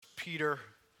Peter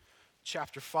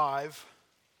chapter 5.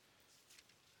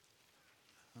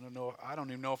 I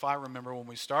don't even know if I remember when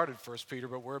we started 1 Peter,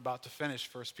 but we're about to finish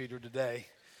 1 Peter today.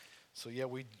 So yeah,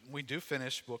 we do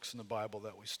finish books in the Bible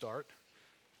that we start.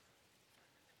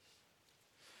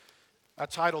 I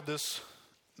titled this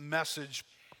message,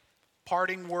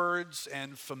 Parting Words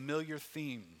and Familiar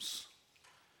Themes.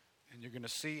 And you're going to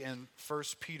see in 1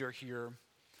 Peter here,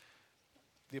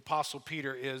 the Apostle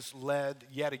Peter is led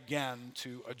yet again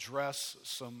to address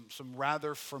some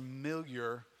rather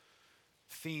familiar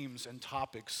themes and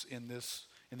topics in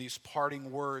these parting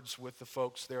words with the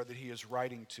folks there that he is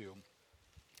writing to.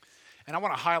 And I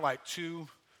want to highlight two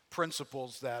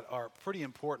principles that are pretty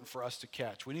important for us to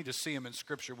catch. We need to see them in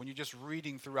Scripture. When you're just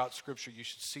reading throughout Scripture, you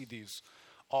should see these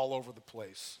all over the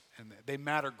place. And they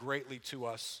matter greatly to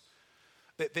us.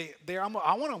 I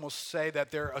want to almost say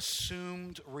that they're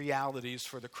assumed realities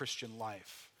for the Christian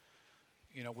life.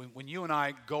 You know, when you and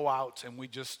I go out and we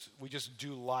just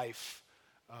do life,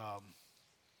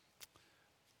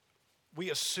 we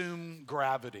assume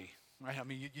gravity, right? I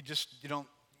mean, you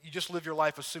just live your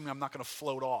life assuming I'm not going to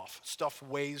float off. Stuff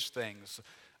weighs things.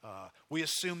 We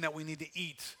assume that we need to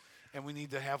eat and we need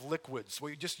to have liquids.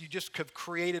 You just have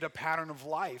created a pattern of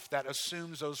life that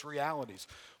assumes those realities.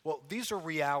 Well, these are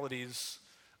realities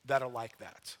that are like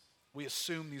that. We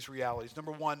assume these realities.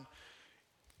 Number one,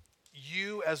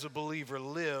 you as a believer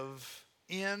live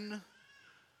in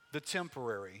the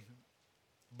temporary,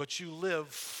 but you live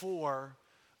for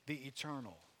the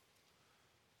eternal.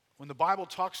 When the Bible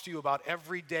talks to you about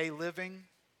everyday living,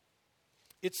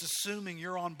 it's assuming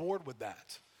you're on board with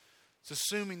that. It's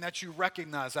assuming that you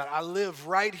recognize that I live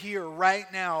right here,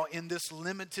 right now, in this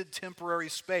limited temporary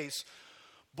space,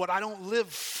 but I don't live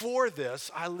for this.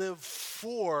 I live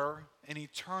for an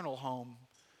eternal home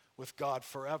with God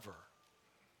forever.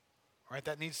 All right,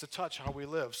 that needs to touch how we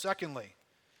live. Secondly,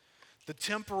 the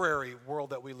temporary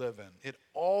world that we live in, it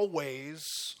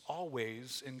always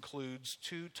includes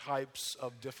two types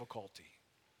of difficulty.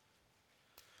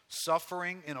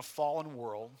 Suffering in a fallen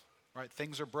world, right?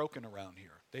 Things are broken around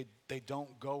here. They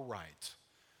don't go right.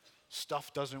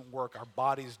 Stuff doesn't work. Our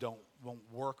bodies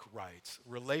won't work right.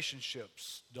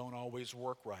 Relationships don't always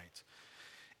work right.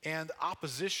 And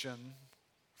opposition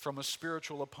from a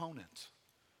spiritual opponent.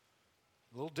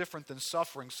 A little different than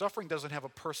suffering. Suffering doesn't have a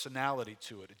personality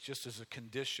to it. It just is a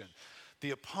condition.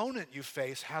 The opponent you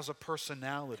face has a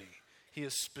personality. He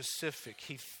is specific.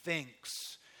 He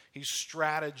thinks. He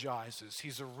strategizes.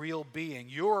 He's a real being.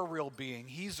 You're a real being.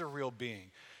 He's a real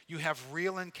being. You have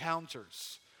real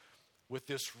encounters with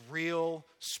this real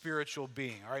spiritual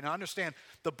being. All right, now understand,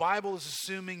 the Bible is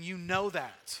assuming you know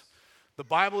that. The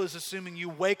Bible is assuming you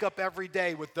wake up every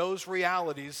day with those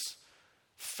realities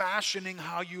fashioning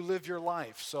how you live your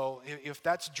life. So if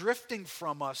that's drifting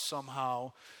from us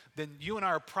somehow, then you and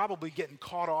I are probably getting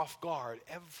caught off guard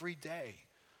every day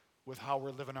with how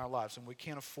we're living our lives, and we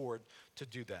can't afford to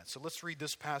do that. So let's read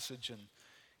this passage and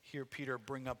hear Peter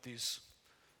bring up these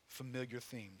familiar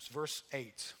themes. Verse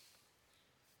 8.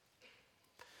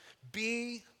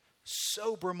 Be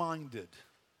sober-minded.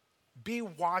 Be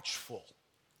watchful.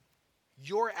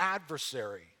 Your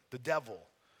adversary, the devil,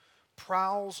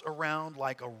 prowls around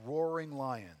like a roaring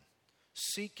lion,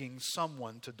 seeking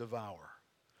someone to devour.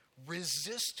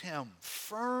 Resist him,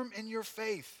 firm in your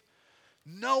faith,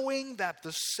 knowing that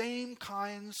the same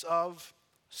kinds of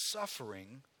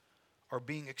suffering are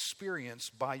being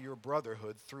experienced by your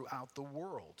brotherhood throughout the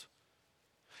world.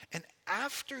 And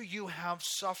after you have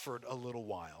suffered a little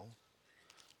while,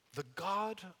 the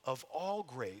God of all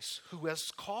grace, who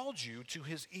has called you to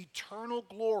his eternal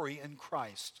glory in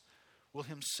Christ, will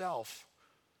himself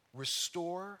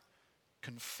restore,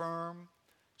 confirm,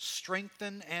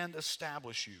 strengthen, and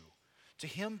establish you. To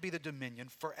him be the dominion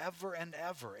forever and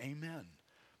ever. Amen.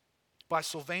 By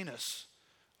Silvanus,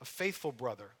 a faithful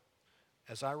brother,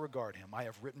 as I regard him, I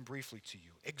have written briefly to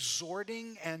you,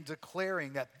 exhorting and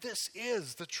declaring that this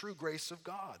is the true grace of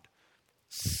God.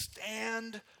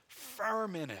 Stand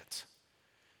firm in it.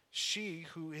 She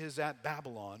who is at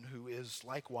Babylon, who is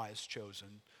likewise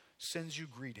chosen, sends you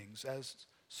greetings, as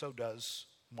so does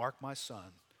Mark my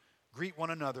son. Greet one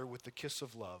another with the kiss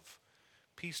of love.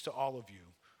 Peace to all of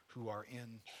you who are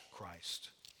in Christ.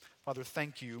 Father,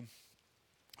 thank you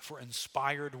for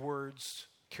inspired words,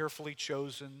 carefully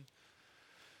chosen,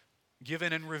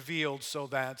 given and revealed so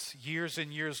that years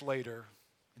and years later,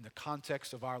 in the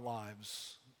context of our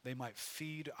lives, they might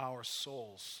feed our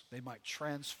souls. They might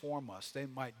transform us. They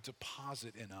might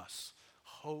deposit in us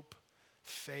hope,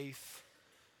 faith,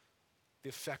 the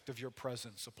effect of your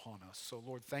presence upon us. So,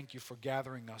 Lord, thank you for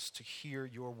gathering us to hear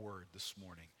your word this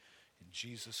morning. In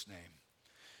Jesus' name,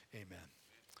 amen.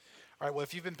 All right, well,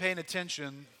 if you've been paying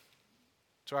attention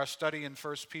to our study in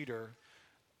 1 Peter,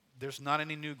 there's not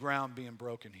any new ground being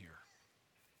broken here.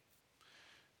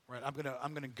 Right, I'm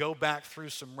gonna go back through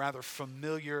some rather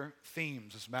familiar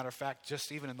themes. As a matter of fact,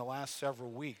 just even in the last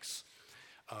several weeks,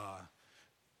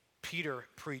 Peter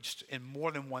preached in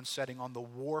more than one setting on the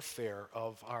warfare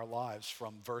of our lives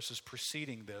from verses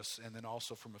preceding this, and then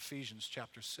also from Ephesians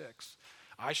chapter 6.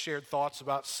 I shared thoughts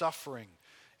about suffering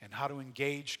and how to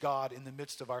engage God in the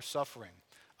midst of our suffering.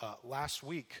 Last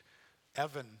week,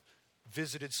 Evan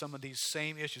visited some of these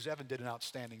same issues. Evan did an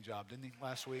outstanding job, didn't he,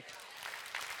 last week?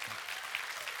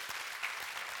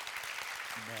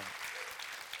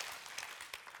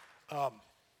 Amen.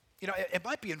 It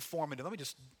might be informative. Let me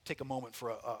just take a moment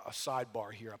for a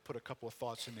sidebar here. I put a couple of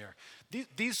thoughts in there.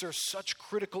 These are such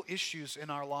critical issues in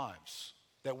our lives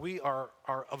that we are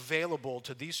available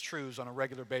to these truths on a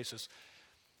regular basis.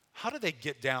 How do they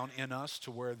get down in us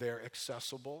to where they're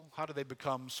accessible? How do they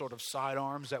become sort of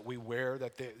sidearms that we wear,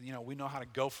 that we know how to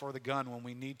go for the gun when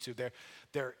we need to?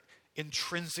 They're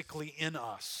intrinsically in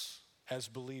us as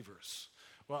believers.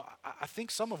 Well, I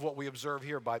think some of what we observe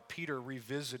here by Peter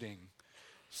revisiting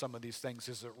some of these things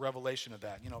is a revelation of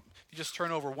that. If you just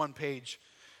turn over one page,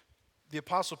 the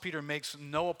Apostle Peter makes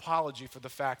no apology for the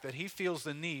fact that he feels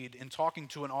the need in talking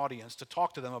to an audience to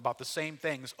talk to them about the same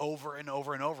things over and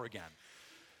over and over again.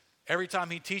 Every time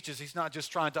he teaches, he's not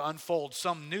just trying to unfold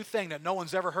some new thing that no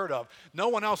one's ever heard of. No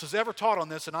one else has ever taught on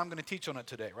this, and I'm going to teach on it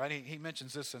today, right? He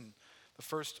mentions this in the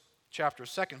first chapter of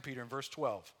 2 Peter in verse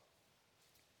 12.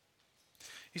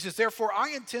 He says, "Therefore I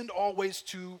intend always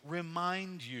to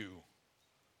remind you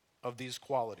of these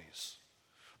qualities,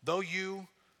 though you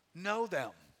know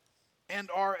them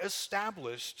and are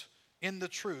established in the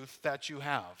truth that you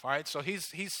have." All right, so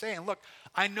he's saying, look,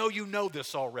 I know you know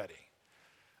this already.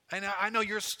 And I know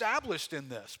you're established in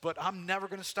this, but I'm never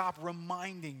going to stop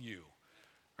reminding you.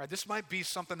 All right, this might be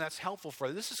something that's helpful for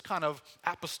you. This is kind of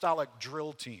apostolic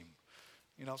drill team.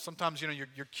 Sometimes,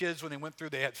 your kids, when they went through,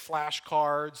 they had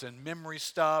flashcards and memory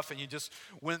stuff, and you just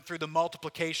went through the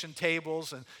multiplication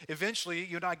tables, and eventually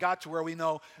you and I got to where we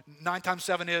know 9 times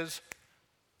 7 is.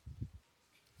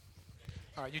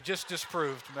 All right, you just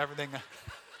disproved everything.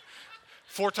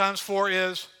 4 times 4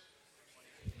 is.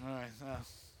 All right,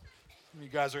 you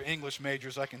guys are English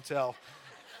majors, I can tell.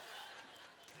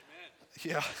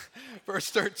 Yeah, verse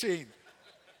 13.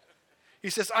 He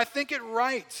says, "I think it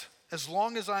right, as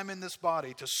long as I'm in this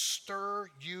body, to stir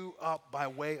you up by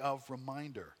way of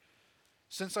reminder,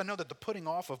 since I know that the putting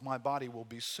off of my body will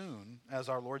be soon, as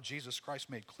our Lord Jesus Christ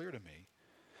made clear to me.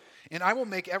 And I will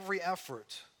make every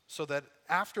effort so that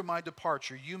after my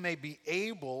departure, you may be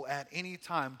able at any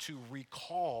time to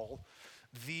recall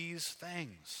these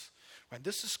things." Right?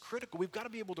 This is critical. We've got to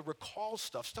be able to recall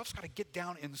stuff. Stuff's got to get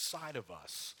down inside of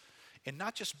us and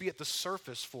not just be at the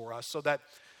surface for us, so that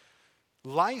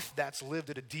life that's lived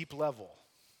at a deep level,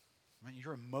 right,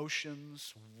 your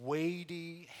emotions,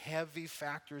 weighty, heavy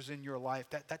factors in your life,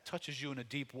 that touches you in a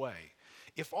deep way.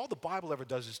 If all the Bible ever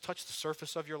does is touch the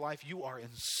surface of your life, you are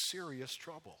in serious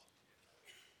trouble.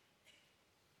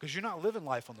 Because you're not living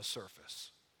life on the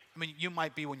surface. I mean, you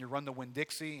might be when you run the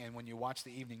Winn-Dixie and when you watch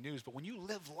the evening news, but when you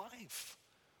live life,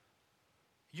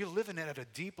 you're living it at a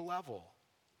deep level.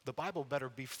 The Bible better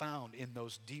be found in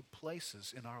those deep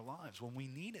places in our lives when we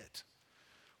need it.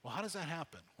 Well, how does that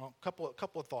happen? Well, a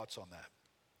couple of thoughts on that.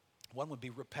 One would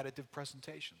be repetitive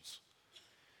presentations.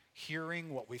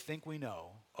 Hearing what we think we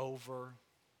know over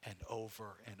and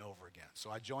over and over again.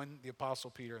 So I join the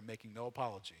Apostle Peter in making no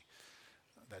apology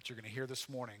that you're going to hear this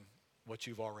morning what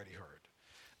you've already heard.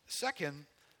 Second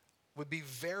would be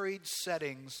varied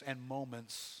settings and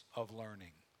moments of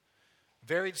learning.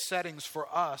 Varied settings for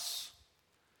us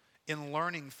in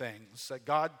learning things, that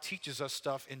God teaches us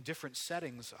stuff in different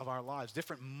settings of our lives,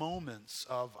 different moments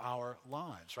of our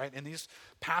lives, right? In these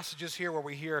passages here where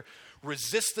we hear,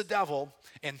 resist the devil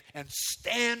and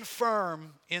stand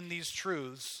firm in these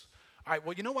truths. All right,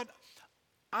 well, you know what?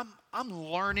 I'm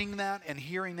learning that and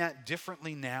hearing that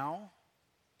differently now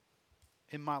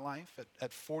in my life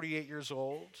at 48 years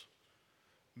old,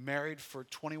 married for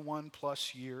 21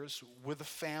 plus years, with a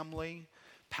family,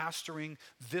 pastoring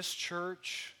this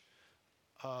church.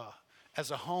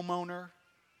 As a homeowner,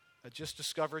 I just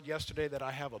discovered yesterday that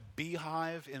I have a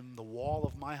beehive in the wall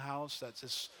of my house that's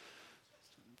just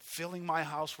filling my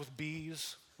house with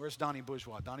bees. Where's Donnie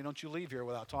Bourgeois? Donnie, don't you leave here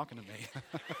without talking to me.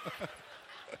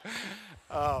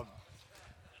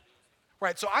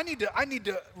 Right, so I need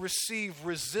to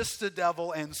resist the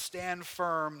devil and stand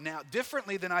firm now,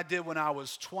 differently than I did when I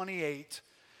was 28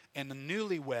 and a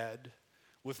newlywed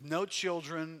with no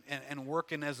children and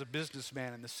working as a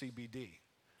businessman in the CBD.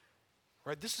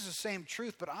 right? This is the same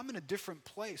truth, but I'm in a different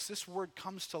place. This word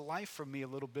comes to life for me a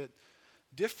little bit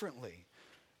differently,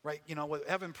 right? You know, what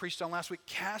Evan preached on last week,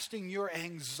 casting your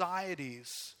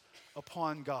anxieties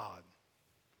upon God.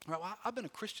 Right, well, I've been a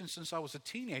Christian since I was a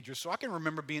teenager, so I can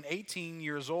remember being 18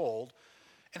 years old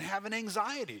and having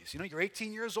anxieties. You know, you're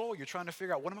 18 years old, you're trying to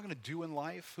figure out, what am I going to do in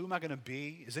life? Who am I going to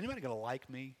be? Is anybody going to like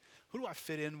me? Who do I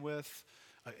fit in with?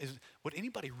 Would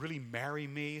anybody really marry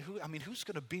me? Who's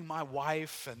going to be my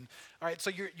wife? And all right, so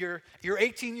you're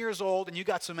 18 years old and you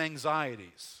got some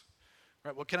anxieties.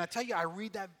 Right, well, can I tell you, I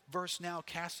read that verse now,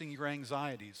 casting your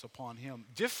anxieties upon him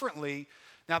differently.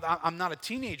 Now, I'm not a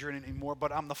teenager anymore,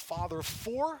 but I'm the father of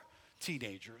 4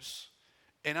 teenagers,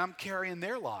 and I'm carrying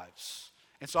their lives.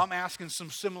 And so I'm asking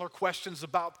some similar questions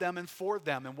about them and for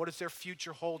them, and what does their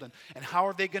future hold, and how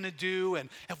are they going to do, and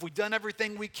have we done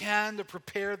everything we can to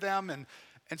prepare them?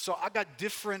 And so I got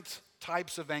different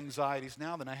types of anxieties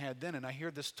now than I had then, and I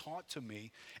hear this taught to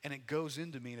me, and it goes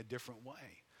into me in a different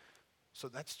way. So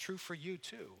that's true for you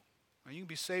too. You can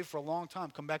be saved for a long time,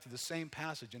 come back to the same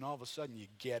passage, and all of a sudden you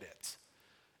get it.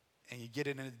 And you get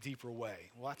it in a deeper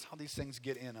way. Well, that's how these things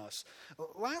get in us.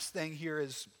 Last thing here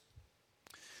is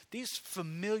these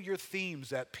familiar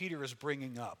themes that Peter is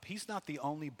bringing up. He's not the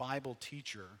only Bible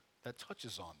teacher that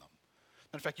touches on them.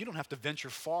 In fact, you don't have to venture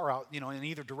far out, in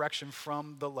either direction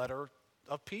from the letter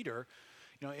of Peter.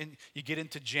 And you get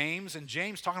into James, and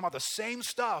James talking about the same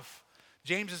stuff.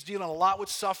 James is dealing a lot with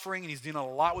suffering, and he's dealing a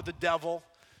lot with the devil.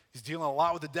 He's dealing a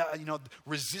lot with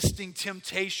resisting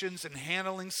temptations and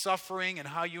handling suffering and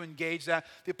how you engage that.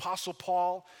 The Apostle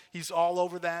Paul, he's all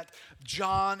over that.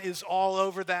 John is all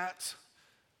over that.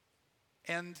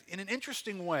 And in an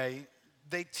interesting way,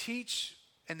 they teach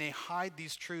and they hide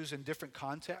these truths in different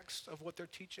contexts of what they're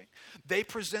teaching. They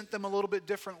present them a little bit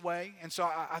different way. And so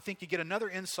I think you get another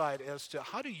insight as to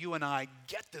how do you and I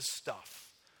get this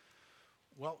stuff?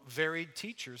 Well, varied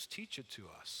teachers teach it to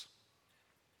us.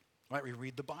 Right, we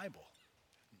read the Bible,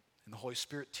 and the Holy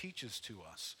Spirit teaches to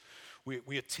us.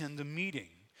 We attend a meeting,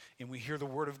 and we hear the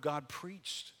Word of God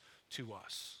preached to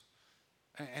us.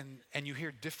 And you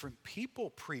hear different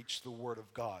people preach the Word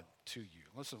of God to you.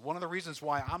 Listen, one of the reasons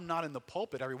why I'm not in the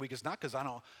pulpit every week is not because I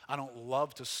don't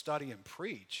love to study and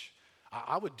preach.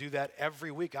 I would do that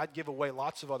every week. I'd give away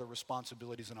lots of other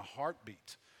responsibilities in a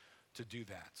heartbeat to do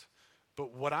that.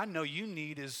 But what I know you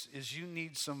need is you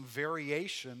need some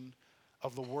variation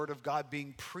of the Word of God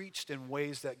being preached in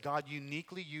ways that God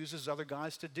uniquely uses other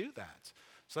guys to do that.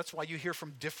 So that's why you hear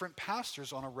from different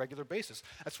pastors on a regular basis.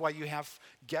 That's why you have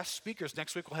guest speakers.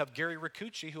 Next week we'll have Gary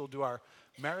Ricucci, who will do our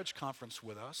marriage conference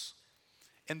with us.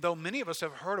 And though many of us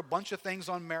have heard a bunch of things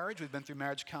on marriage, we've been through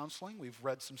marriage counseling, we've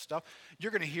read some stuff,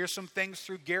 you're going to hear some things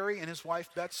through Gary and his wife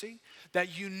Betsy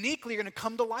that uniquely are going to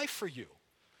come to life for you.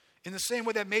 In the same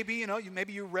way that maybe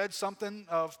you read something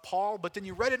of Paul, but then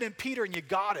you read it in Peter and you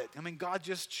got it. God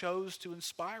just chose to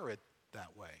inspire it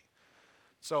that way.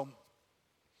 So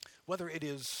whether it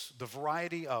is the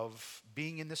variety of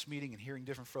being in this meeting and hearing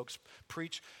different folks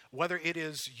preach, whether it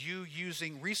is you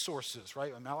using resources,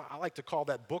 right? I like to call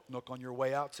that book nook on your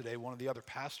way out today one of the other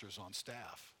pastors on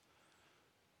staff.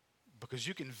 Because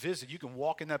you can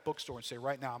walk in that bookstore and say,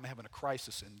 right now I'm having a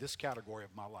crisis in this category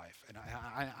of my life, and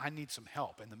I need some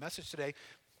help. And the message today,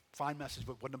 fine message,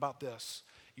 but what about this?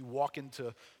 You walk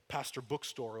into Pastor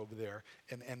Bookstore over there,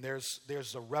 and there's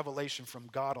a revelation from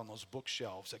God on those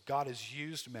bookshelves that God has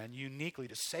used men uniquely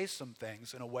to say some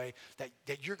things in a way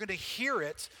that you're going to hear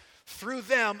it through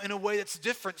them in a way that's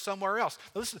different somewhere else.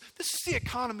 Now, this is the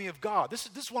economy of God. This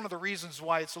is one of the reasons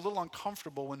why it's a little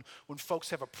uncomfortable when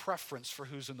folks have a preference for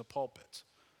who's in the pulpit.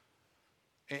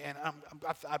 And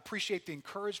I appreciate the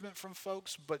encouragement from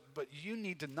folks, but you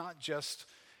need to not just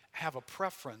have a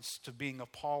preference to being a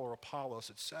Paul or Apollos,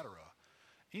 etc.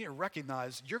 You need to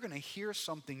recognize you're going to hear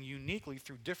something uniquely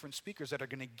through different speakers that are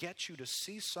going to get you to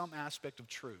see some aspect of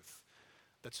truth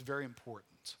that's very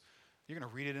important. You're going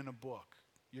to read it in a book.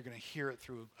 You're going to hear it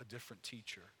through a different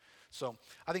teacher. So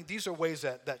I think these are ways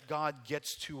that God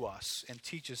gets to us and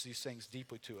teaches these things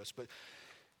deeply to us. But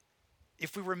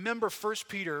if we remember, 1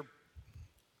 Peter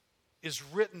is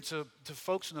written to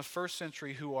folks in the first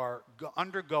century who are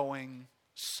undergoing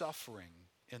suffering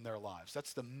in their lives.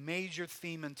 That's the major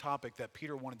theme and topic that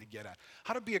Peter wanted to get at.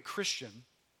 How to be a Christian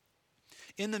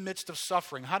in the midst of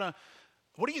suffering.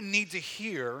 What do you need to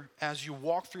hear as you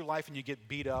walk through life and you get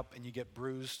beat up and you get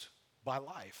bruised by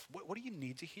life? What do you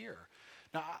need to hear?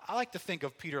 Now, I like to think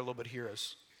of Peter a little bit here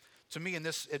as, to me, in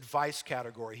this advice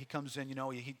category. He comes in,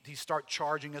 he starts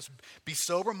charging us, be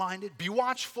sober-minded, be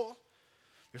watchful.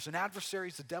 There's an adversary,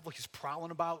 he's the devil, he's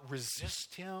prowling about.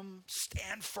 Resist him,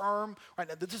 stand firm. Right,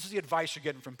 now, this is the advice you're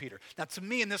getting from Peter. Now, to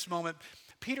me in this moment,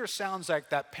 Peter sounds like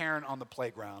that parent on the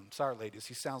playground. Sorry, ladies,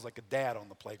 he sounds like a dad on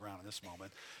the playground in this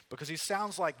moment. Because he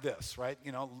sounds like this, right?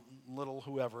 You know, little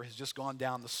whoever has just gone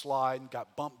down the slide and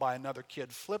got bumped by another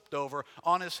kid, flipped over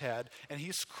on his head, and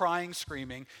he's crying,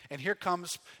 screaming. And here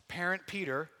comes parent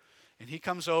Peter, and he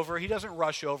comes over. He doesn't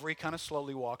rush over. He kind of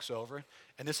slowly walks over.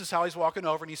 And this is how he's walking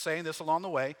over, and he's saying this along the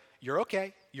way. You're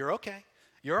okay. You're okay.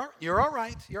 You're all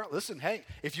right. Listen, hey,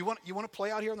 if you want to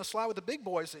play out here on the slide with the big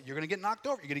boys, you're going to get knocked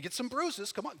over. You're going to get some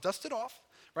bruises. Come on, dust it off.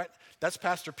 Right? That's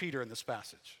Pastor Peter in this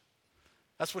passage.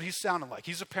 That's what he's sounding like.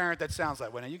 He's a parent that sounds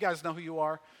that way. Now, you guys know who you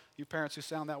are, you parents who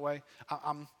sound that way.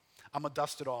 I'm a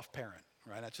dusted off parent.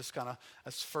 Right? That's just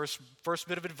that's first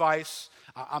bit of advice.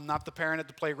 I'm not the parent at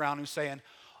the playground who's saying,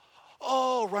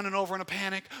 oh, running over in a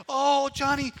panic. Oh,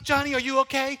 Johnny, are you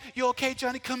okay? You okay,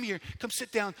 Johnny? Come here. Come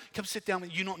sit down.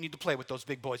 You don't need to play with those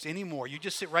big boys anymore. You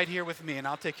just sit right here with me and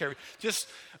I'll take care of you.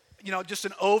 Just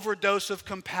an overdose of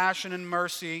compassion and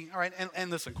mercy. All right,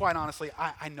 and listen, quite honestly,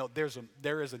 I know there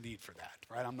is a need for that,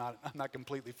 right? I'm not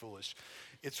completely foolish.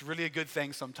 It's really a good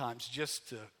thing sometimes just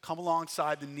to come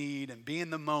alongside the need and be in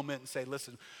the moment and say,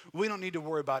 listen, we don't need to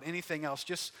worry about anything else.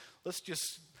 Let's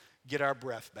just get our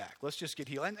breath back. Let's just get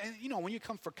healed. And when you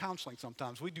come for counseling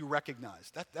sometimes, we do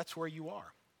recognize that's where you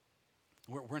are.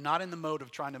 We're not in the mode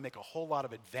of trying to make a whole lot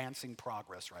of advancing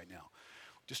progress right now.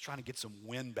 We're just trying to get some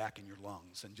wind back in your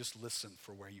lungs and just listen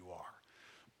for where you are.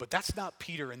 But that's not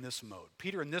Peter in this mode.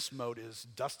 Peter in this mode is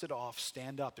dust it off,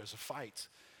 stand up. There's a fight.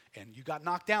 And you got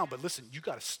knocked down, but listen, you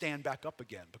got to stand back up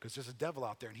again because there's a devil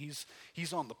out there and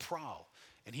he's on the prowl.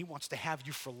 And he wants to have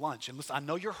you for lunch. And listen, I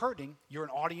know you're hurting. You're an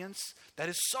audience that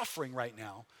is suffering right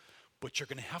now. But you're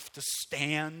going to have to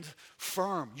stand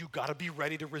firm. You got to be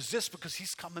ready to resist because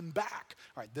he's coming back.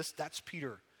 All right, that's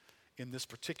Peter in this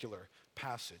particular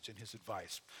passage and his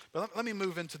advice. But let me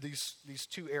move into these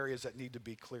two areas that need to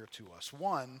be clear to us.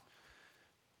 One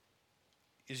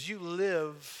is you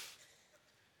live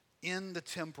in the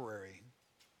temporary,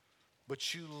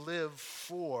 but you live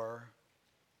for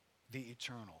the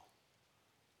eternal.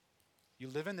 You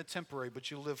live in the temporary,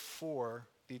 but you live for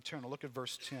the eternal. Look at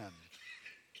verse 10.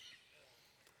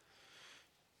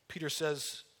 Peter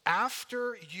says,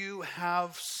 after you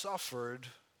have suffered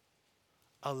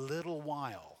a little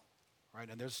while, right?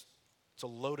 And it's a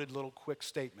loaded little quick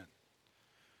statement.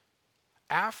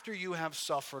 After you have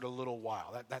suffered a little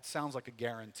while. That sounds like a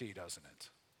guarantee, doesn't it?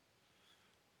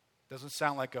 Doesn't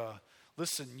sound like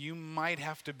listen, you might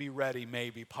have to be ready,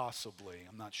 maybe, possibly.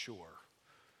 I'm not sure.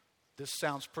 This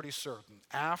sounds pretty certain.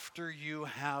 After you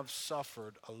have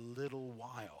suffered a little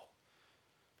while,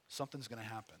 something's going to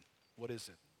happen. What is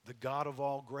it? The God of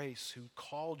all grace who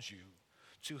called you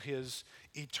to his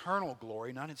eternal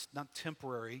glory, not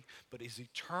temporary, but his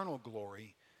eternal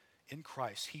glory in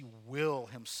Christ. He will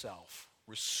himself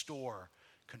restore,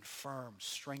 confirm,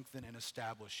 strengthen, and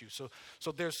establish you.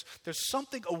 So there's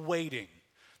something awaiting.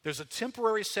 There's a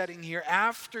temporary setting here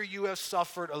after you have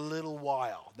suffered a little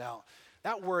while. Now,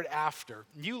 that word after,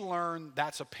 you learn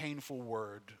that's a painful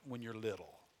word when you're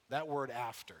little. That word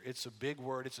after, it's a big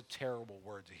word, it's a terrible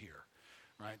word to hear,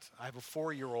 right? I have a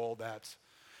 4-year-old that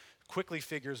quickly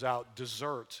figures out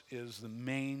dessert is the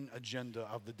main agenda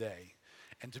of the day.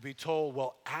 And to be told,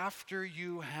 well, after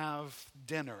you have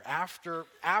dinner, after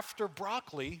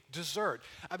broccoli, dessert.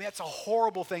 I mean, that's a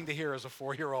horrible thing to hear as a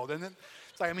 4-year-old. And then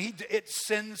it's like, it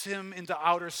sends him into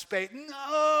outer space.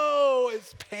 No,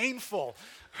 it's painful,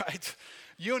 right?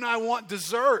 You and I want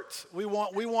dessert. We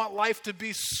want life to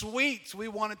be sweet. We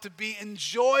want it to be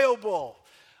enjoyable.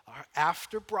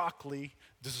 After broccoli,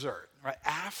 dessert, right?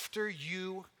 After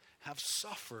you have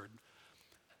suffered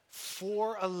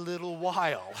for a little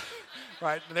while,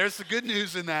 right? And there's the good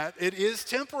news in that. It is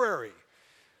temporary.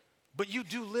 But you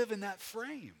do live in that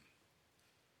frame.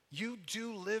 You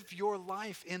do live your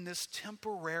life in this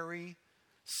temporary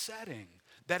setting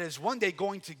that is one day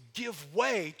going to give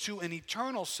way to an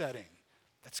eternal setting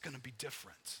that's going to be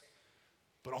different.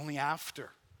 But only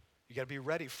after. You got to be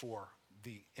ready for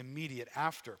the immediate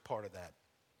after part of that.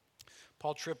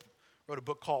 Paul Tripp wrote a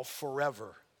book called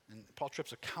Forever. And Paul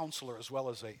Tripp's a counselor as well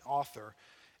as an author.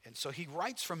 And so he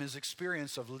writes from his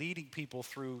experience of leading people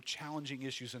through challenging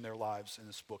issues in their lives in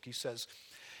this book. He says,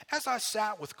 as I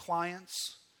sat with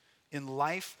clients in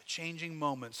life-changing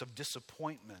moments of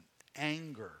disappointment,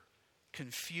 anger,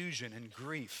 confusion, and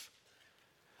grief,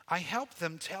 I helped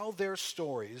them tell their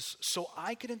stories so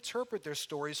I could interpret their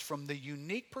stories from the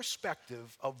unique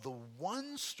perspective of the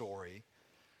one story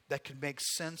that could make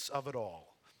sense of it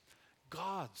all.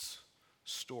 God's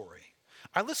story.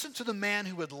 I listened to the man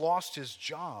who had lost his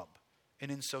job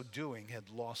and in so doing had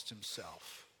lost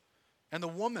himself. And the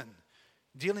woman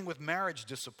dealing with marriage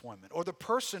disappointment, or the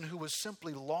person who was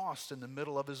simply lost in the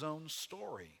middle of his own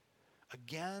story.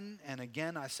 Again and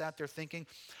again, I sat there thinking,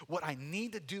 what I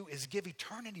need to do is give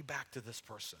eternity back to this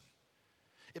person.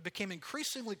 It became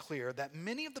increasingly clear that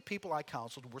many of the people I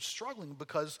counseled were struggling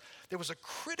because there was a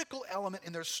critical element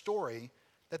in their story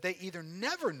that they either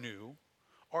never knew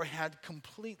or had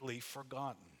completely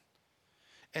forgotten.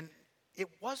 And it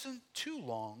wasn't too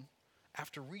long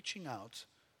after reaching out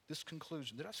this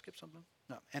conclusion. Did I skip something?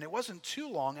 No. And it wasn't too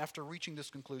long after reaching this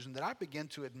conclusion that I began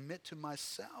to admit to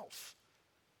myself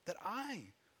that I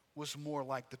was more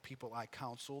like the people I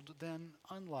counseled than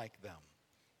unlike them.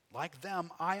 Like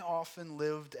them, I often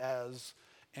lived as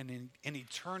an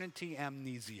eternity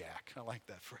amnesiac. I like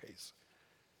that phrase.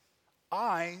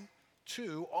 I,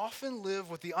 too, often live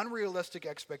with the unrealistic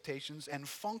expectations and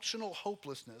functional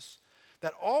hopelessness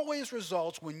that always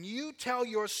results when you tell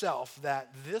yourself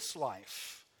that this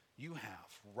life you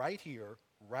have right here,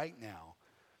 right now,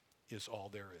 is all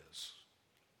there is.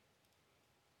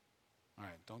 All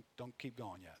right, don't keep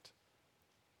going yet.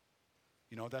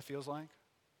 You know what that feels like?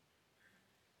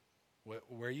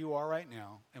 Where you are right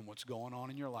now and what's going on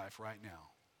in your life right now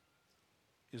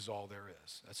is all there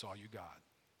is. That's all you got.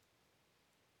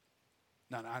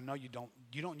 Now, I know you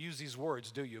don't use these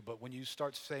words, do you? But when you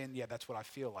start saying, yeah, that's what I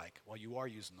feel like, well, you are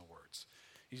using the words.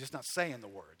 You're just not saying the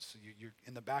words. You're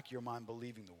in the back of your mind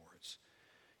believing the words.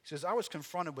 He says, I was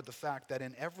confronted with the fact that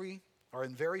in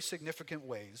very significant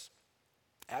ways,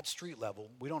 at street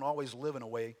level, we don't always live in a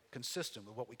way consistent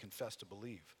with what we confess to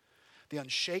believe. The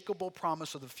unshakable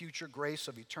promise of the future grace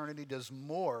of eternity does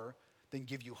more than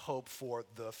give you hope for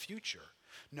the future.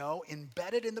 No,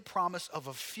 embedded in the promise of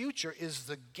a future is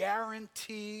the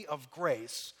guarantee of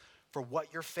grace for what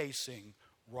you're facing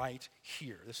right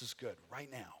here. This is good,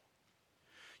 right now.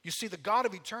 You see, the God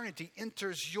of eternity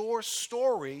enters your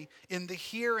story in the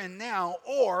here and now,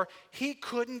 or he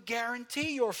couldn't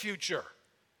guarantee your future.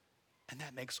 And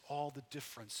that makes all the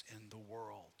difference in the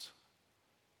world.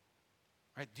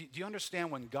 Right? Do you understand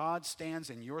when God stands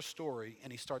in your story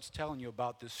and he starts telling you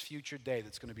about this future day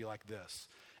that's going to be like this,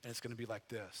 and it's going to be like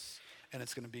this, and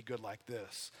it's going to be good like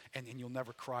this, and you'll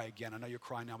never cry again. I know you're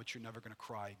crying now, but you're never going to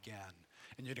cry again.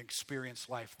 And you'd experience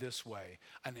life this way.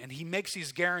 And he makes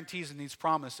these guarantees and these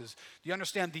promises. Do you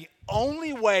understand? The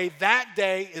only way that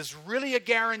day is really a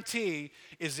guarantee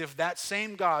is if that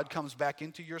same God comes back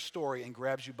into your story and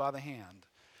grabs you by the hand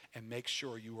and makes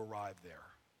sure you arrive there.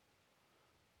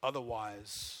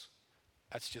 Otherwise,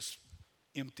 that's just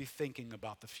empty thinking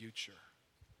about the future.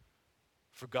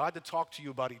 For God to talk to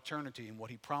you about eternity and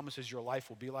what he promises your life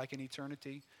will be like in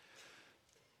eternity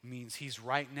means he's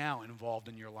right now involved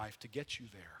in your life to get you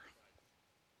there.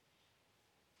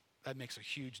 That makes a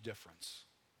huge difference.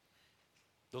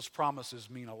 Those promises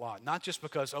mean a lot. Not just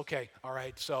because, okay, all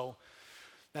right, so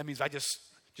that means I just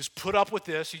put up with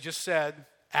this. You just said,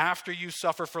 after you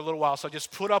suffer for a little while, so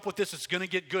just put up with this. It's going to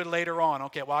get good later on.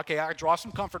 Okay, I draw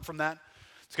some comfort from that.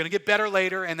 It's going to get better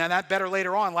later, and then that better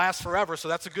later on lasts forever, so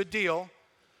that's a good deal.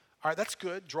 All right, that's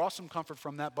good. Draw some comfort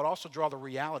from that, but also draw the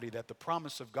reality that the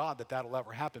promise of God that that'll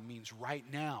ever happen means right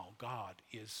now God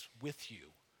is with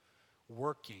you,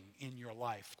 working in your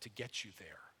life to get you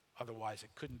there. Otherwise,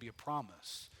 it couldn't be a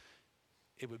promise.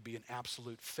 It would be an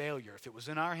absolute failure. If it was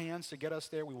in our hands to get us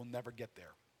there, we will never get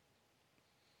there.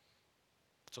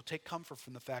 So take comfort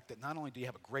from the fact that not only do you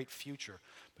have a great future,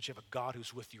 but you have a God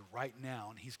who's with you right now,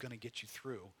 and he's going to get you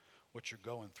through what you're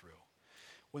going through.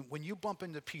 When you bump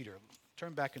into Peter,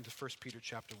 turn back into 1 Peter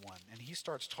chapter 1, and he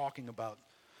starts talking about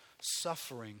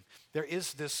suffering. There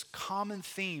is this common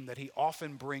theme that he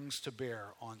often brings to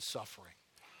bear on suffering.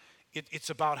 It's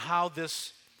about how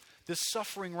this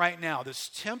suffering right now, this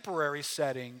temporary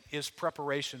setting, is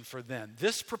preparation for then.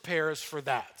 This prepares for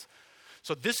that.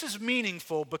 So this is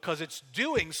meaningful because it's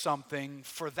doing something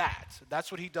for that.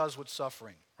 That's what he does with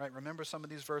suffering, right? Remember some of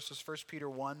these verses, 1 Peter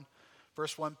 1,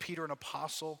 verse 1, Peter, an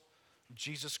apostle of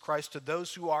Jesus Christ, to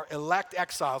those who are elect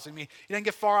exiles. I mean, he doesn't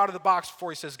get far out of the box before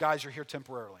he says, guys, you're here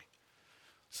temporarily.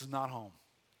 This is not home.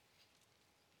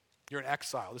 You're an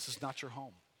exile. This is not your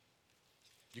home.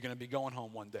 You're going to be going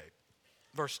home one day.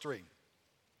 Verse 3.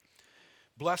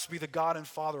 Blessed be the God and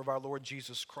Father of our Lord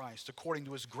Jesus Christ. According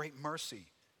to his great mercy,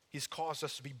 he's caused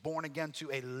us to be born again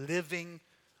to a living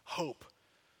hope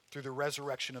through the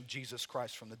resurrection of Jesus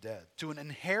Christ from the dead. To an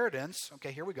inheritance,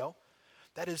 okay, here we go,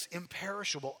 that is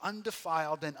imperishable,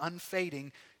 undefiled, and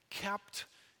unfading, kept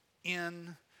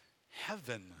in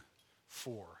heaven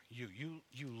for you.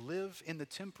 You live in the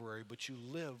temporary, but you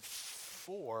live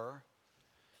for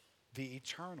the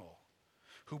eternal.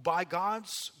 who by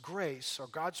God's grace or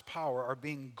God's power are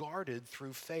being guarded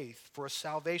through faith for a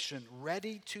salvation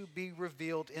ready to be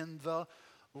revealed in the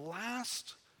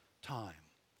last time.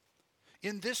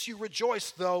 In this you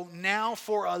rejoice, though now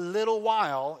for a little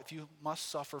while, if you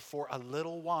must suffer for a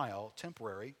little while,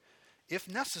 temporary, if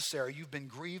necessary, you've been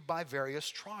grieved by various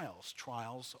trials.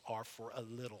 Trials are for a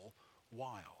little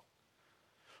while.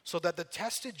 So that the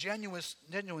tested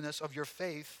genuineness of your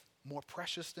faith, more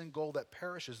precious than gold that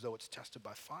perishes though it's tested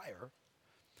by fire,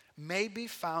 may be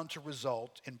found to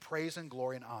result in praise and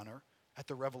glory and honor at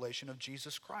the revelation of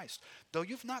Jesus Christ. Though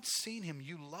you've not seen him,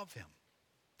 you love him.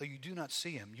 Though you do not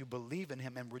see him, you believe in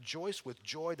him and rejoice with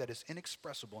joy that is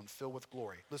inexpressible and filled with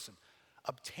glory. Listen,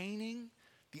 obtaining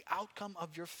the outcome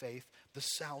of your faith, the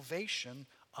salvation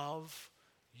of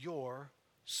your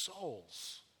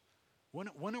souls.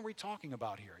 When are we talking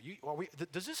about here?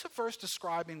 Does this verse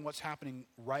describing what's happening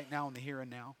right now in the here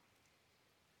and now?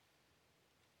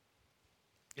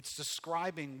 It's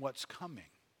describing what's coming.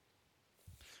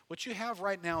 What you have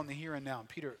right now in the here and now, and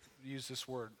Peter used this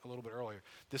word a little bit earlier,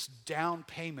 this down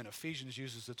payment. Ephesians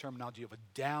uses the terminology of a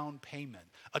down payment,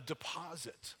 a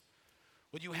deposit.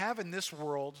 What you have in this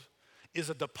world is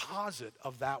a deposit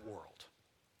of that world.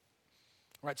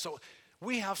 Right? So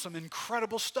we have some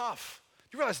incredible stuff.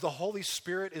 You realize the Holy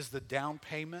Spirit is the down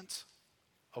payment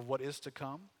of what is to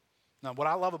come? Now, what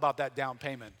I love about that down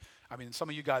payment, I mean, some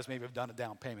of you guys maybe have done a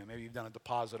down payment. Maybe you've done a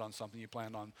deposit on something you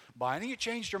planned on buying, and you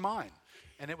changed your mind.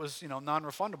 And it was,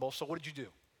 non-refundable, so what did you do? You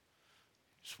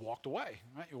just walked away,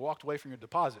 right? You walked away from your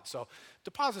deposit. So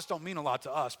deposits don't mean a lot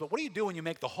to us, but what do you do when you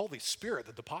make the Holy Spirit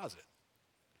the deposit?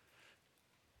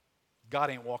 God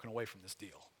ain't walking away from this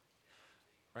deal,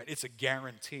 right? It's a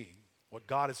guarantee. What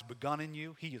God has begun in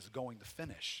you, he is going to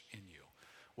finish in you.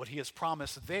 What he has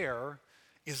promised there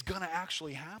is going to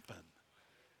actually happen.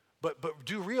 But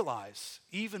do realize,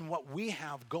 even what we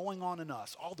have going on in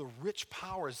us, all the rich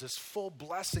powers, this full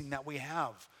blessing that we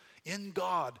have in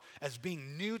God as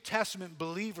being New Testament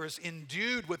believers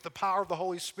endued with the power of the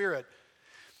Holy Spirit,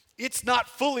 it's not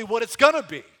fully what it's going to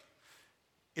be.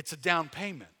 It's a down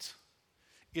payment.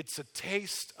 It's a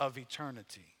taste of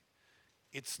eternity.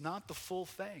 It's not the full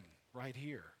thing right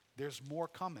here. There's more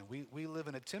coming. We live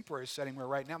in a temporary setting where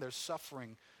right now there's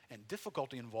suffering and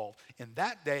difficulty involved. In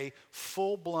that day,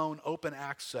 full-blown open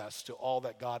access to all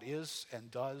that God is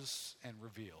and does and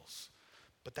reveals.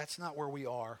 But that's not where we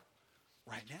are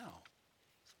right now.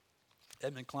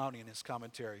 Edmund Clowney in his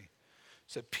commentary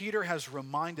said, Peter has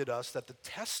reminded us that the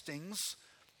testings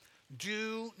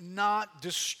do not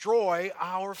destroy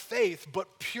our faith,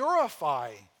 but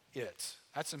purify it.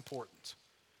 That's important.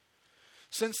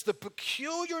 Since the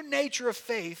peculiar nature of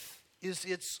faith is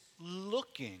its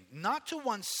looking, not to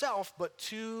oneself, but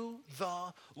to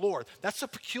the Lord. That's the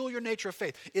peculiar nature of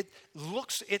faith. It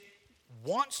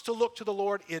wants to look to the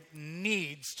Lord. It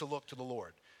needs to look to the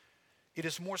Lord. It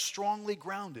is more strongly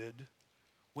grounded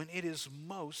when it is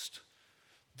most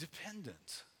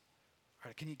dependent. All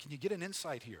right, can you get an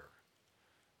insight here?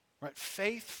 Right,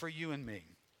 faith for you and me.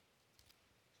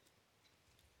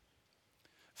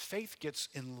 Faith gets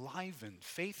enlivened.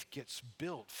 Faith gets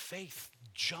built. Faith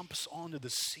jumps onto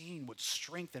the scene with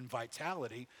strength and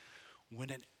vitality when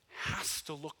it has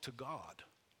to look to God.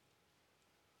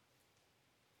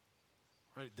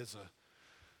 Right? There's a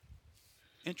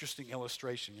interesting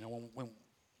illustration. When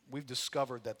we've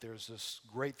discovered that there's this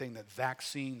great thing that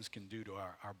vaccines can do to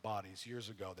our bodies years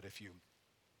ago, that if you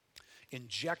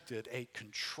injected a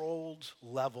controlled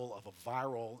level of a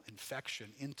viral infection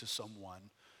into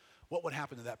someone, what would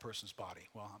happen to that person's body?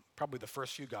 Well, probably the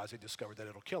first few guys, they discovered that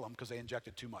it'll kill them because they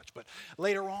injected too much. But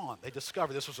later on, they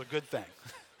discovered this was a good thing.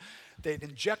 They'd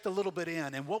inject a little bit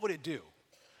in, and what would it do?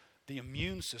 The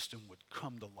immune system would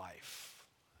come to life.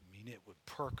 I mean, it would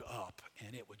perk up,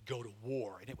 and it would go to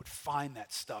war, and it would find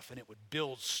that stuff, and it would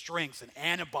build strengths and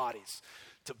antibodies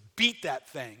to beat that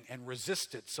thing and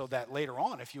resist it, so that later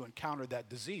on, if you encountered that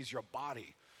disease, your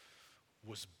body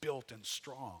was built and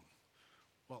strong.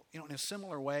 Well, in a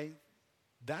similar way,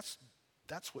 that's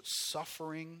what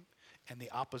suffering and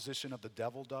the opposition of the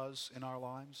devil does in our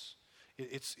lives.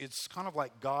 It's kind of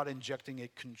like God injecting a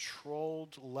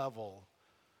controlled level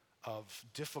of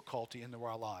difficulty into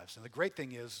our lives. And the great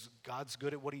thing is, God's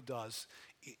good at what he does.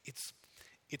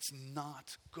 It's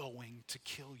not going to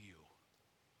kill you.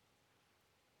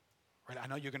 Right? I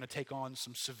know you're going to take on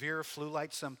some severe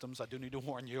flu-like symptoms. I do need to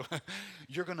warn you.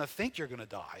 You're going to think you're going to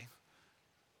die.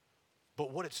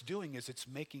 But what it's doing is it's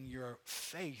making your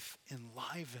faith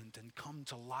enlivened and come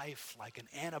to life like an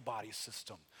antibody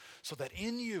system, so that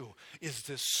in you is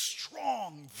this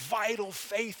strong, vital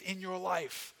faith in your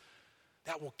life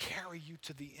that will carry you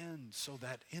to the end, so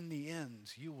that in the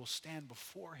end you will stand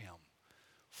before him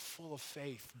full of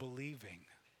faith, believing.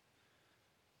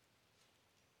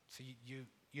 See,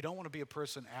 you don't want to be a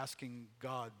person asking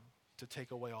God to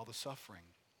take away all the suffering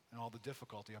and all the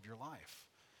difficulty of your life.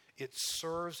 It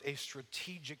serves a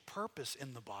strategic purpose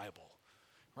in the Bible,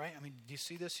 right? I mean, do you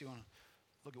see this? You want to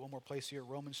look at one more place here,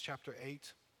 Romans chapter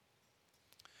 8.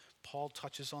 Paul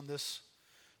touches on this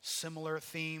similar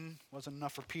theme. Wasn't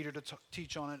enough for Peter to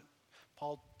teach on it.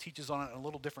 Paul teaches on it in a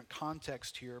little different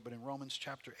context here, but in Romans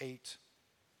chapter 8,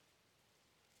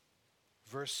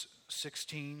 verse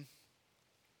 16.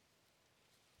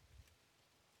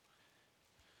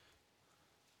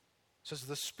 It says,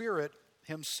 the Spirit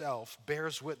himself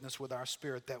bears witness with our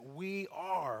spirit that we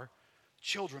are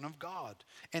children of God.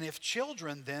 And if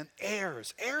children, then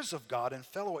heirs, heirs of God and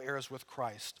fellow heirs with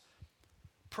Christ,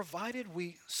 provided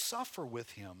we suffer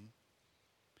with him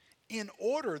in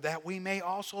order that we may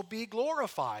also be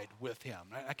glorified with him.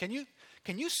 Can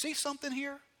you see something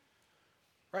here?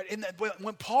 Right? And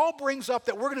when Paul brings up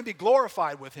that we're going to be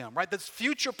glorified with him, right? This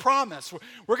future promise.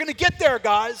 We're going to get there,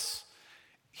 guys.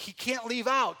 He can't leave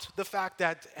out the fact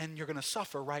that, and you're going to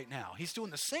suffer right now. He's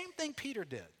doing the same thing Peter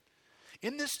did.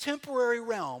 In this temporary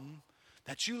realm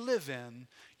that you live in,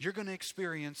 you're going to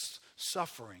experience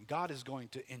suffering. God is going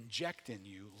to inject in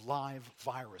you live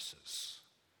viruses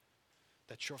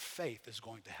that your faith is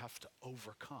going to have to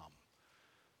overcome,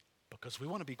 because we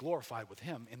want to be glorified with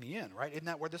him in the end, right? Isn't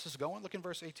that where this is going? Look in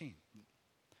verse 18.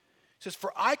 It says,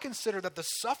 for I consider that the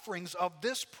sufferings of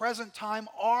this present time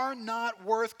are not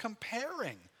worth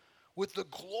comparing with the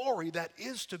glory that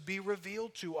is to be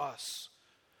revealed to us.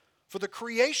 For the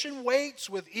creation waits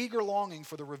with eager longing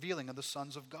for the revealing of the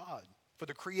sons of God. For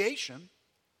the creation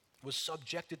was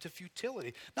subjected to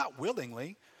futility, not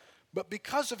willingly, but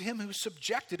because of him who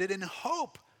subjected it, in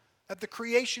hope that the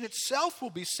creation itself will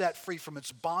be set free from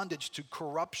its bondage to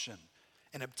corruption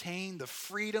and obtain the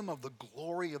freedom of the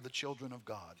glory of the children of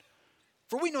God.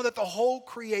 For we know that the whole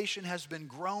creation has been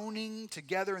groaning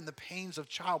together in the pains of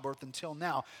childbirth until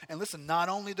now. And listen, not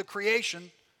only the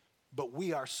creation, but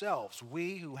we ourselves,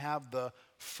 we who have the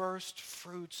first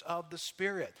fruits of the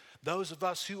Spirit, those of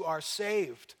us who are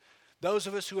saved, those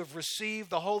of us who have received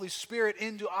the Holy Spirit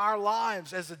into our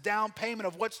lives as a down payment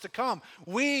of what's to come,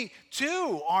 we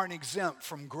too aren't exempt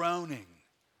from groaning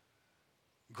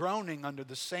under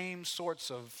the same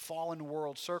sorts of fallen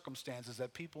world circumstances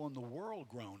that people in the world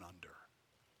groan under.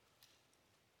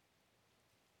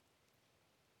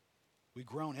 We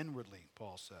groan inwardly,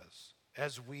 Paul says,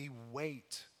 as we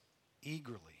wait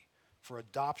eagerly for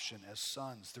adoption as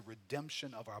sons, the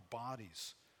redemption of our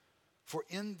bodies. For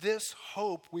in this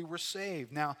hope we were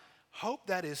saved. Now, hope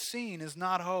that is seen is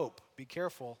not hope. Be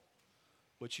careful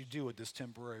what you do with this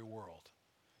temporary world.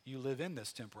 You live in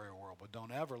this temporary world, but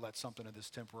don't ever let something in this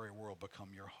temporary world become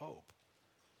your hope.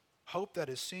 Hope that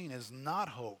is seen is not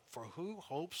hope, for who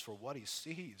hopes for what he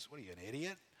sees? What are you, an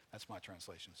idiot? That's my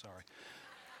translation, sorry.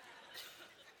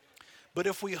 But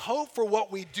if we hope for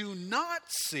what we do not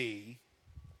see,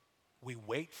 we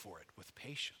wait for it with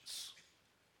patience.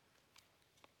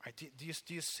 All right, do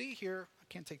you see here? I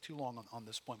can't take too long on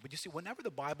this point, but you see, whenever the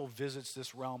Bible visits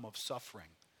this realm of suffering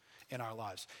in our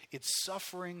lives, it's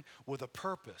suffering with a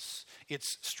purpose.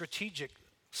 It's strategic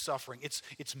suffering.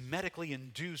 It's medically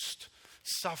induced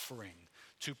suffering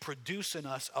to produce in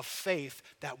us a faith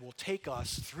that will take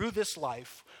us through this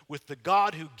life with the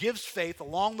God who gives faith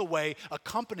along the way,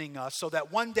 accompanying us so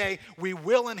that one day we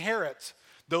will inherit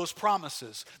those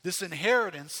promises. This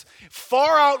inheritance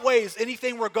far outweighs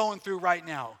anything we're going through right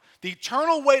now. The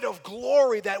eternal weight of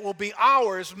glory that will be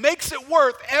ours makes it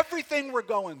worth everything we're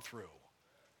going through.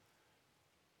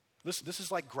 Listen, this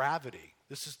is like gravity.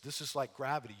 This is like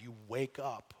gravity. You wake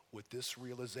up with this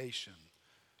realization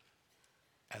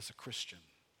as a Christian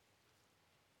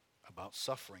about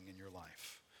suffering in your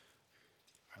life.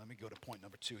 All right, let me go to point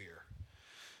number 2 here.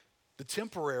 The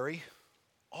temporary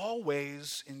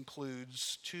always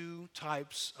includes 2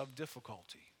 types of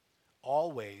difficulty.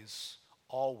 Always,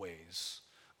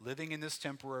 living in this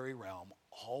temporary realm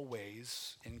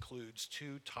always includes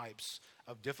 2 types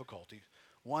of difficulty.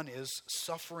 One is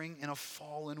suffering in a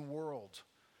fallen world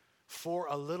for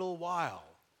a little while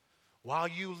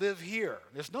you live here.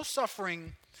 There's no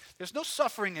suffering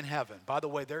in heaven. By the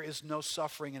way, there is no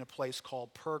suffering in a place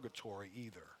called purgatory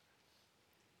either.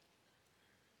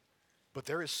 But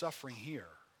there is suffering here.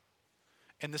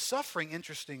 And the suffering,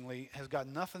 interestingly, has got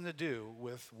nothing to do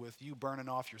with you burning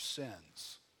off your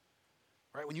sins.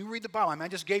 Right? When you read the Bible, I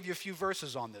just gave you a few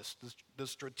verses on this. The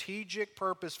strategic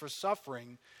purpose for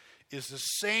suffering is the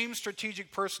same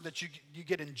strategic person that you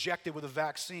get injected with a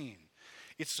vaccine.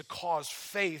 It's to cause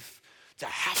faith to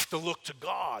have to look to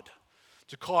God,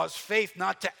 to cause faith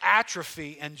not to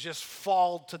atrophy and just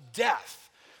fall to death,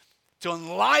 to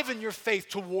enliven your faith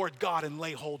toward God and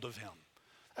lay hold of him.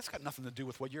 That's got nothing to do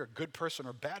with whether you're a good person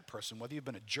or a bad person, whether you've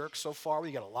been a jerk so far, whether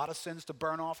you got a lot of sins to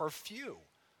burn off or few.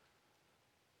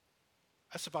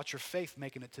 That's about your faith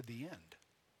making it to the end.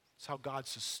 It's how God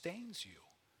sustains you.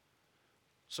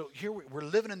 So here we're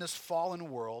living in this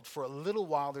fallen world. For a little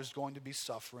while there's going to be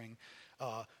suffering.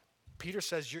 Peter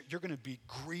says you're going to be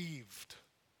grieved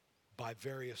by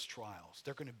various trials.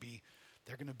 They're going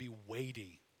to be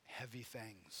weighty, heavy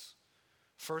things.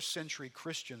 First century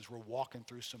Christians were walking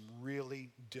through some really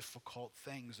difficult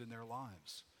things in their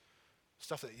lives.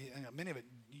 Stuff that many of it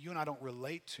you and I don't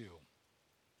relate to.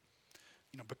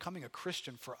 Becoming a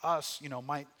Christian for us,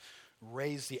 might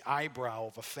raise the eyebrow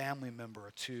of a family member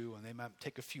or two, and they might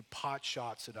take a few pot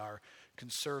shots at our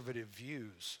conservative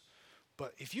views.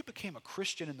 But if you became a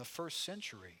Christian in the first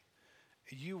century,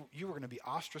 you were going to be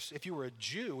ostracized. If you were a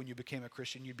Jew and you became a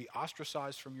Christian, you'd be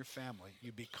ostracized from your family.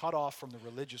 You'd be cut off from the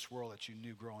religious world that you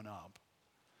knew growing up.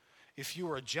 If you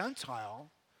were a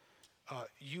Gentile,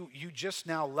 you just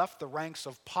now left the ranks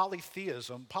of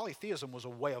polytheism. Polytheism was a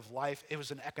way of life. It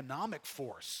was an economic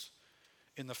force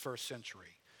in the first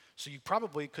century. So you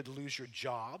probably could lose your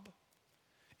job.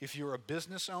 If you were a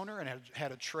business owner and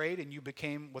had a trade and you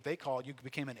became you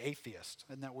became an atheist.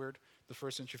 Isn't that weird? The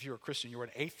first century, if you were a Christian, you were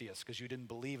an atheist because you didn't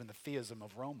believe in the theism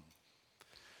of Rome.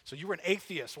 So you were an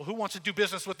atheist. Well, who wants to do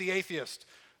business with the atheist?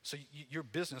 So your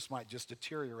business might just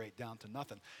deteriorate down to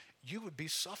nothing. You would be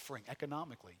suffering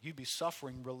economically. You'd be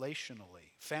suffering relationally.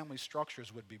 Family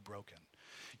structures would be broken.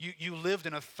 You lived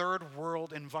in a third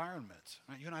world environment.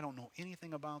 Right? You and I don't know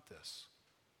anything about this.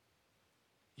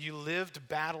 You lived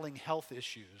battling health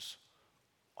issues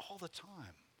all the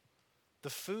time. The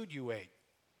food you ate,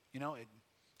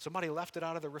 somebody left it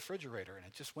out of the refrigerator and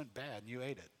it just went bad and you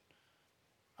ate it.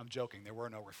 I'm joking, there were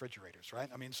no refrigerators, right?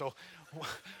 So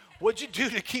what'd you do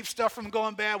to keep stuff from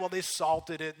going bad? Well, they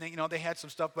salted it and they had some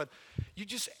stuff, but you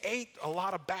just ate a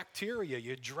lot of bacteria.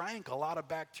 You drank a lot of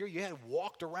bacteria. You had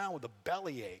walked around with a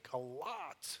bellyache a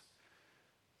lot.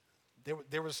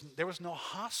 There was no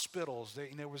hospitals.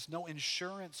 There was no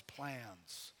insurance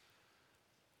plans.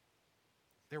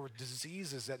 There were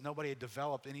diseases that nobody had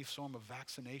developed any form of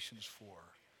vaccinations for.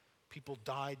 People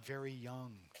died very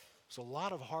young. So a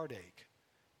lot of heartache.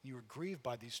 You were grieved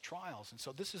by these trials. And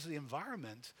so this is the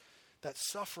environment that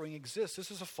suffering exists.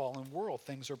 This is a fallen world.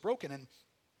 Things are broken. And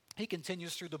he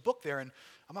continues through the book there. And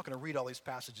I'm not going to read all these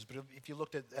passages, but if you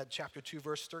looked at chapter 2,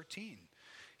 verse 13,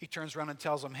 he turns around and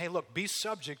tells them, hey, look, be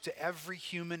subject to every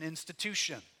human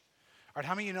institution. All right,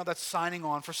 how many of you know that's signing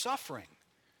on for suffering?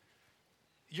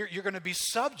 You're going to be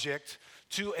subject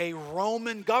to a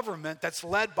Roman government that's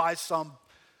led by some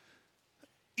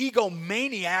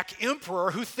egomaniac emperor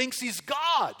who thinks he's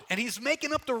God. And he's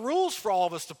making up the rules for all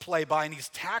of us to play by. And he's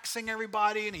taxing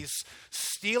everybody. And he's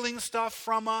stealing stuff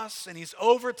from us. And he's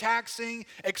overtaxing,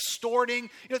 extorting.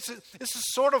 This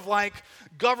is sort of like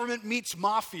government meets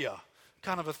mafia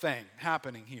kind of a thing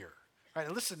happening here. Right?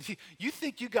 And listen, you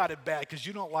think you got it bad because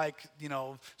you don't like,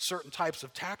 certain types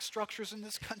of tax structures in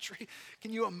this country.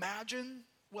 Can you imagine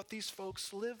what these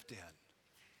folks lived in?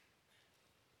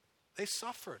 They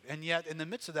suffered. And yet, in the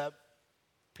midst of that,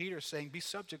 Peter's saying, be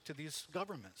subject to these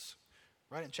governments.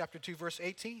 Right? In chapter 2, verse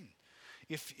 18.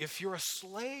 If you're a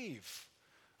slave,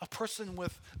 a person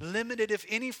with limited, if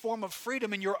any, form of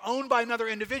freedom, and you're owned by another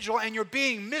individual and you're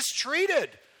being mistreated.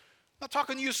 I'm not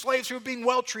talking to you slaves who are being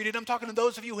well treated. I'm talking to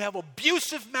those of you who have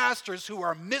abusive masters who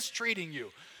are mistreating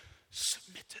you.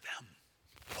 Submit to them.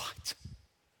 What?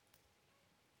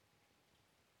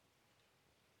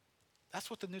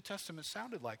 That's what the New Testament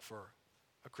sounded like for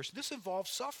a Christian. This involves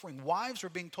suffering. Wives are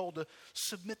being told to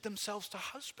submit themselves to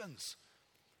husbands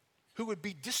who would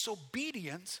be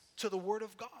disobedient to the word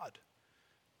of God.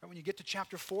 And when you get to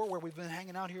chapter 4, where we've been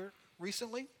hanging out here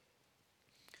recently,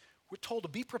 we're told to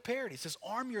be prepared. He says,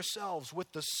 arm yourselves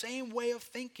with the same way of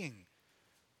thinking.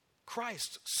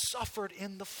 Christ suffered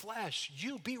in the flesh.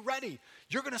 You be ready.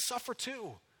 You're going to suffer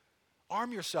too.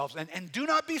 Arm yourselves and do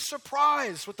not be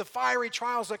surprised with the fiery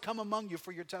trials that come among you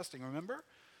for your testing. Remember?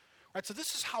 Right, so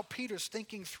this is how Peter's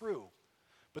thinking through.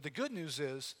 But the good news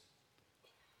is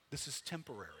this is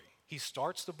temporary. He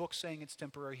starts the book saying it's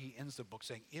temporary. He ends the book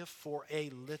saying, if for a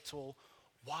little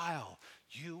while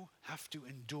you have to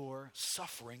endure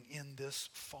suffering in this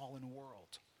fallen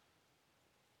world.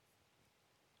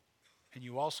 And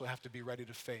you also have to be ready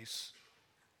to face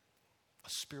a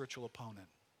spiritual opponent,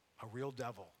 a real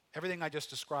devil. Everything I just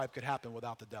described could happen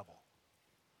without the devil.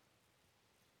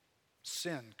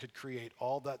 Sin could create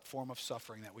all that form of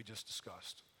suffering that we just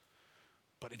discussed.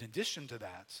 But in addition to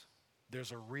that,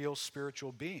 there's a real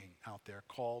spiritual being out there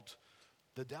called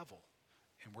the devil.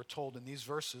 And we're told in these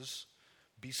verses,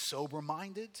 be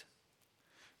sober-minded,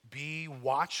 be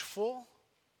watchful.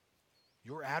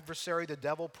 Your adversary, the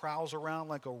devil, prowls around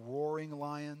like a roaring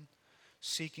lion,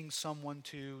 seeking someone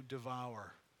to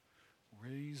devour.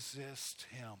 Resist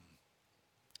him.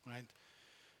 Right?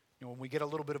 When we get a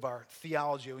little bit of our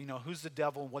theology, who's the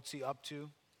devil and what's he up to?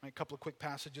 Right, a couple of quick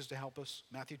passages to help us.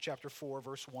 Matthew chapter 4,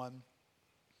 verse 1.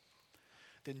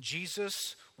 Then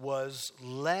Jesus was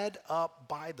led up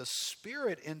by the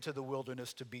Spirit into the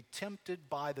wilderness to be tempted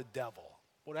by the devil.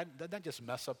 Well, doesn't that just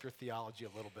mess up your theology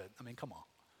a little bit? I mean, come on.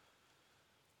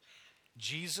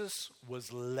 Jesus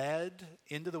was led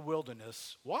into the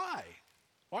wilderness. Why?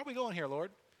 Why are we going here,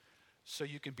 Lord? So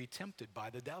you can be tempted by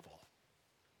the devil.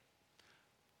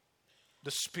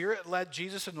 The Spirit led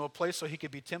Jesus into a place so he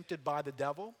could be tempted by the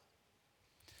devil.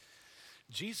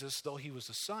 Jesus, though he was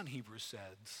the Son, Hebrews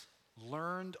says,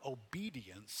 learned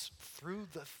obedience through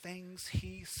the things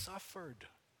he suffered.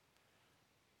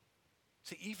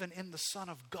 See, even in the Son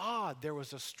of God, there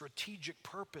was a strategic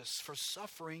purpose for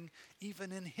suffering,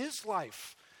 even in his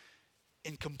life,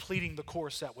 in completing the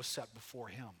course that was set before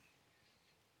him.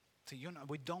 See,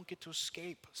 we don't get to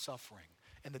escape suffering,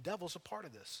 and the devil's a part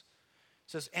of this.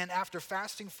 It says, and after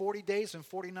fasting 40 days and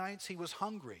 40 nights, he was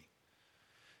hungry,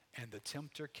 and the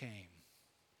tempter came.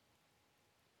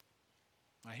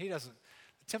 Now, the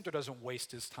tempter doesn't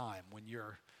waste his time when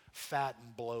you're fat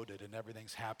and bloated and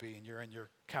everything's happy and you're in your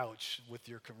couch with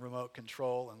your remote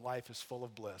control and life is full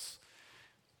of bliss.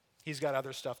 He's got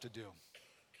other stuff to do.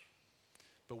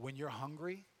 But when you're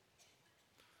hungry,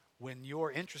 when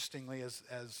you're, interestingly, as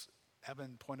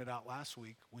Evan pointed out last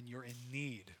week, when you're in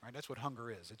need, right? That's what hunger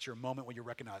is. It's your moment when you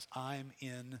recognize, I'm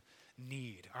in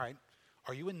need, all right?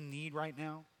 Are you in need right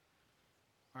now?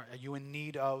 Are you in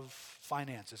need of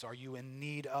finances? Are you in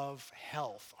need of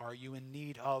health? Are you in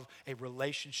need of a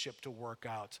relationship to work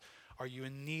out? Are you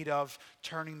in need of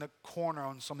turning the corner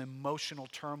on some emotional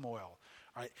turmoil?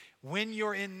 All right. When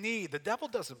you're in need, the devil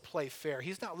doesn't play fair.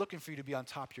 He's not looking for you to be on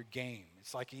top of your game.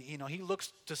 It's like, he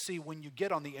looks to see when you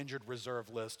get on the injured reserve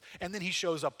list, and then he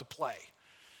shows up to play.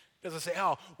 He doesn't say,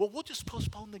 we'll just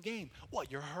postpone the game.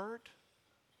 What, you're hurt?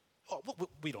 Oh,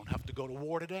 we don't have to go to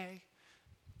war today.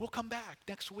 We'll come back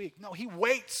next week. No, he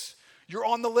waits. You're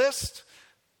on the list.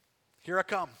 Here I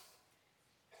come.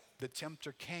 The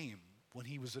tempter came when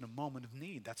he was in a moment of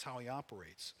need. That's how he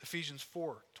operates. Ephesians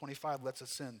 4:25 lets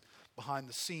us in behind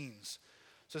the scenes.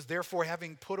 It says, therefore,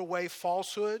 having put away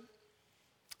falsehood,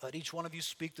 let each one of you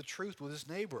speak the truth with his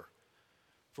neighbor.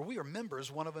 For we are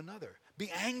members one of another. Be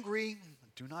angry,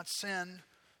 do not sin.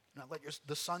 Do not let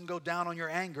the sun go down on your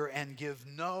anger, and give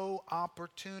no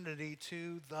opportunity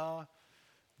to the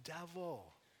devil.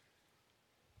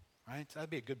 Right?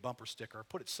 That'd be a good bumper sticker.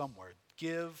 Put it somewhere.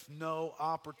 Give no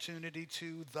opportunity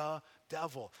to the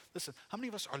devil. Listen, how many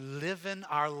of us are living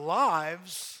our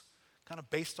lives kind of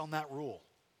based on that rule?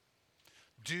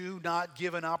 Do not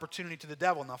give an opportunity to the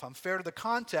devil. Now, if I'm fair to the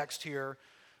context here,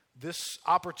 this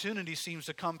opportunity seems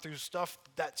to come through stuff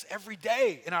that's every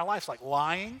day in our lives, like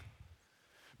lying,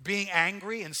 being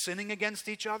angry and sinning against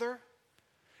each other,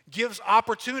 gives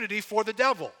opportunity for the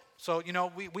devil. So,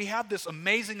 we have this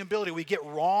amazing ability. We get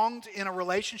wronged in a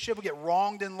relationship. We get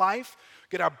wronged in life.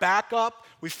 Get our back up.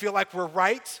 We feel like we're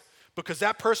right because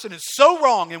that person is so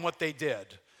wrong in what they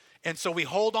did. And so we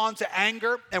hold on to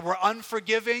anger and we're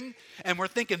unforgiving and we're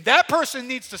thinking that person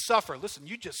needs to suffer. Listen,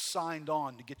 you just signed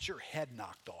on to get your head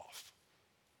knocked off.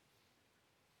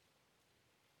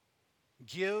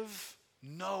 Give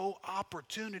no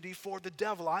opportunity for the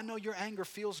devil. I know your anger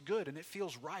feels good and it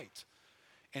feels right.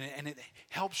 And it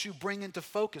helps you bring into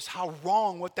focus how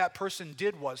wrong what that person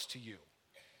did was to you.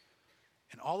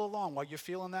 And all along, while you're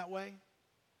feeling that way,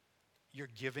 you're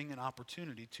giving an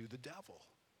opportunity to the devil.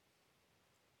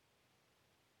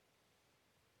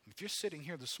 If you're sitting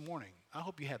here this morning, I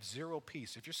hope you have zero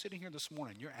peace. If you're sitting here this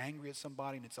morning, you're angry at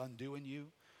somebody and it's undoing you,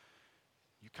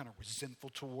 you're kind of resentful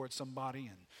towards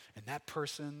somebody and that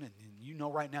person,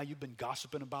 and right now you've been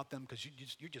gossiping about them because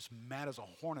you're just mad as a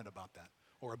hornet about that.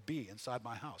 Or a bee inside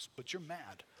my house, but you're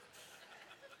mad.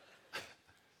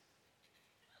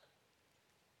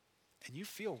 And you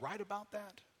feel right about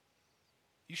that,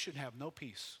 you should have no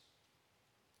peace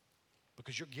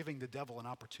because you're giving the devil an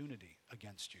opportunity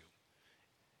against you.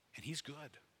 And he's good.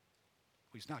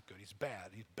 Well, he's not good. He's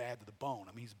bad. He's bad to the bone.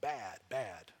 I mean, he's bad.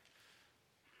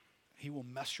 He will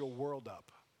mess your world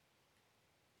up.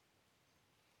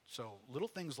 So little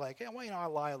things like, I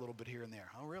lie a little bit here and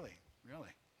there. Oh, really? Really?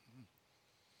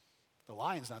 The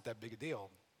lion's not that big a deal,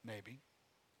 maybe.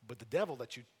 But the devil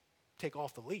that you take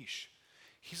off the leash,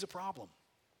 he's a problem.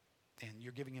 And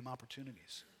you're giving him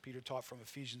opportunities. Peter taught from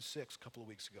Ephesians 6 a couple of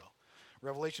weeks ago.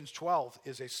 Revelations 12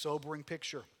 is a sobering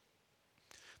picture.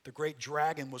 The great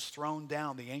dragon was thrown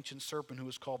down, the ancient serpent who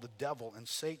is called the devil and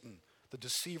Satan, the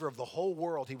deceiver of the whole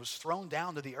world. He was thrown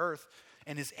down to the earth,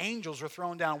 and his angels were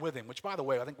thrown down with him, which, by the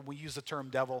way, I think when we use the term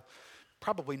devil,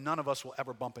 probably none of us will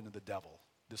ever bump into the devil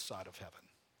this side of heaven.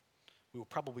 We will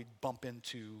probably bump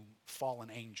into fallen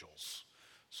angels.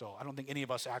 So I don't think any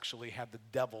of us actually had the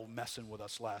devil messing with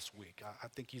us last week. I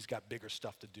think he's got bigger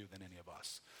stuff to do than any of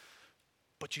us.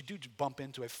 But you do bump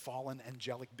into a fallen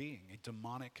angelic being, a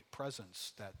demonic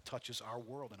presence that touches our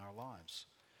world and our lives.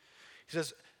 He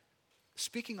says,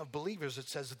 speaking of believers, it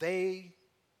says they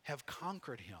have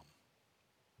conquered him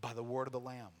by the word of the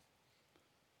Lamb.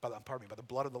 By the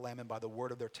blood of the Lamb and by the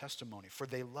word of their testimony. For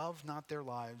they love not their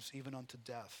lives even unto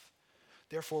death.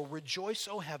 Therefore rejoice,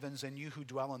 O heavens, and you who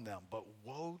dwell in them. But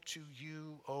woe to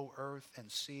you, O earth and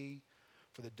sea,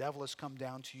 for the devil has come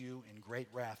down to you in great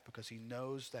wrath, because he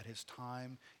knows that his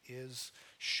time is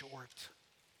short.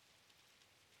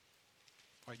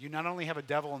 All right, you not only have a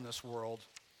devil in this world,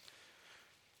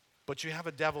 but you have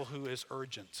a devil who is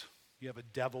urgent. You have a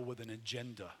devil with an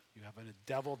agenda. You have a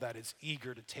devil that is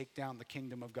eager to take down the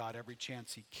kingdom of God every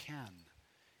chance he can.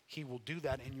 He will do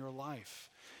that in your life.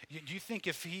 Do you think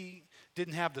if he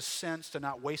didn't have the sense to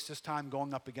not waste his time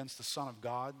going up against the Son of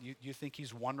God, you think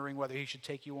he's wondering whether he should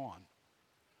take you on?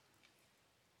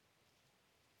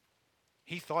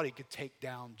 He thought he could take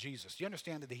down Jesus. Do you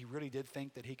understand that he really did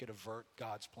think that he could avert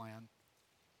God's plan?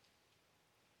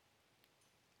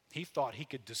 He thought he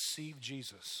could deceive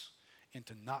Jesus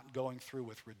into not going through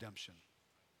with redemption.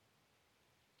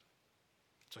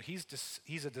 So he's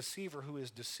a deceiver who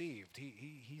is deceived.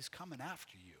 He's coming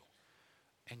after you.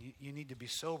 And you need to be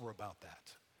sober about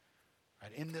that.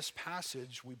 Right? In this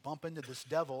passage, we bump into this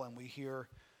devil and we hear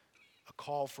a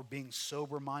call for being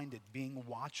sober-minded, being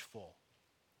watchful.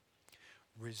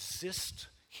 Resist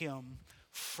him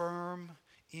firm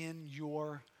in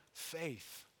your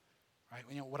faith. Right?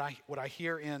 You know, what I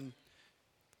hear in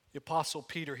the Apostle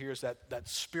Peter here is that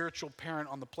spiritual parent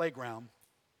on the playground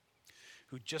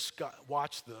who just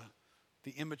watched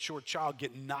the immature child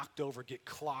get knocked over, get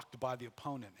clocked by the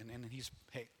opponent. And he's,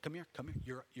 hey, come here.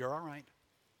 You're all right.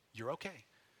 You're okay.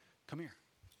 Come here.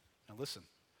 Now listen.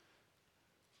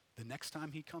 The next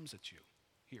time he comes at you,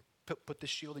 here, put this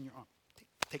shield in your arm.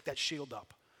 Take that shield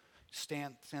up.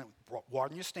 Stand,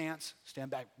 widen your stance,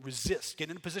 stand back, resist. Get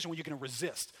in a position where you're going to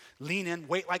resist. Lean in,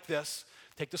 wait like this.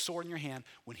 Take the sword in your hand.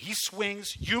 When he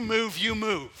swings, you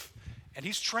move. And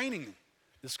he's training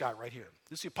this guy right here.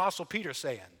 This is the Apostle Peter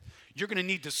saying, you're going to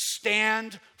need to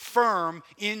stand firm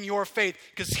in your faith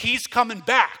because he's coming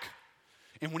back.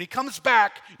 And when he comes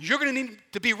back, you're going to need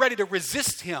to be ready to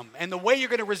resist him. And the way you're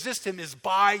going to resist him is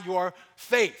by your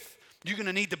faith. You're going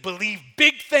to need to believe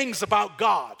big things about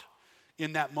God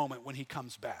in that moment when he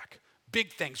comes back.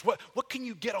 Big things. What can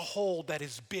you get a hold that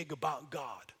is big about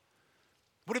God?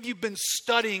 What have you been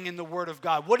studying in the Word of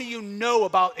God? What do you know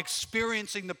about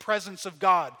experiencing the presence of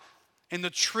God and the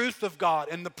truth of God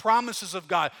and the promises of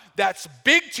God that's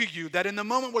big to you, that in the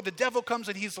moment where the devil comes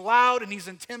and he's loud and he's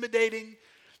intimidating,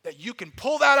 that you can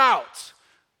pull that out,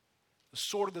 the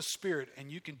sword of the Spirit,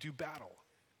 and you can do battle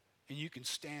and you can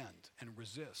stand and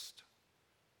resist.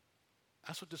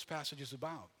 That's what this passage is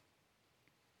about.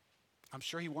 I'm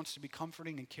sure he wants to be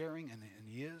comforting and caring, and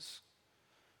he is.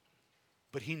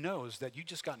 But he knows that you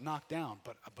just got knocked down,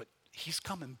 but he's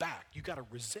coming back. You got to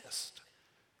resist.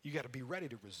 You got to be ready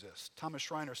to resist. Thomas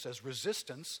Schreiner says,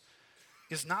 resistance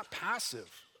is not passive,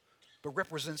 but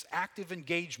represents active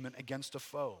engagement against a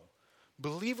foe.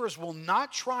 Believers will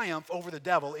not triumph over the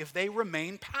devil if they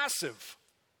remain passive.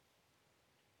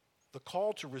 The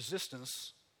call to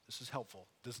resistance, this is helpful,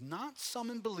 does not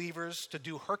summon believers to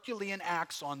do Herculean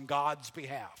acts on God's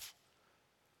behalf.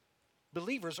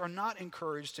 Believers are not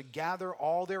encouraged to gather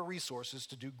all their resources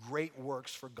to do great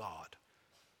works for God.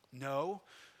 No,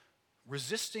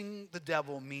 resisting the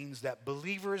devil means that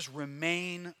believers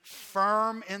remain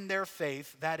firm in their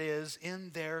faith, that is,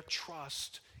 in their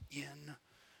trust in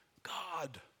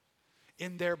God,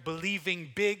 in their believing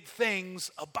big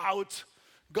things about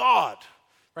God.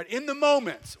 Right? In the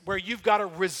moments where you've got to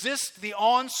resist the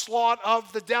onslaught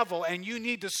of the devil and you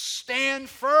need to stand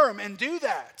firm and do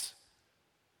that,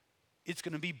 it's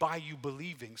going to be by you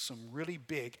believing some really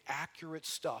big, accurate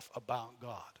stuff about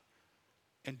God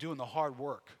and doing the hard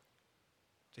work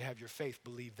to have your faith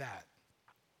believe that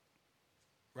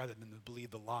rather than to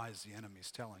believe the lies the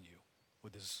enemy's telling you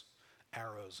with his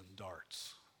arrows and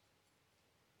darts.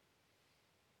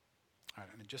 All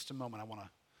right, and in just a moment, I want to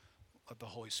let the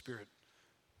Holy Spirit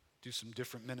do some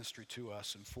different ministry to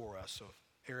us and for us. So,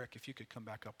 Eric, if you could come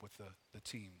back up with the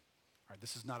team. All right,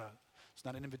 this is it's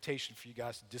not an invitation for you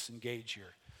guys to disengage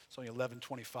here. It's only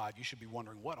 11:25. You should be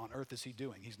wondering, what on earth is he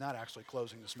doing? He's not actually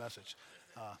closing this message.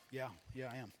 Yeah,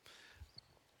 I am.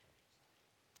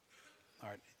 All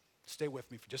right, stay with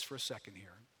me for a second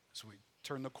here as we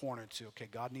turn the corner to, okay,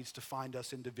 God needs to find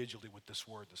us individually with this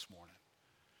word this morning.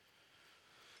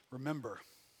 Remember,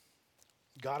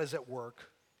 God is at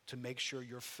work to make sure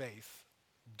your faith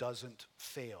doesn't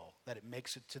fail, that it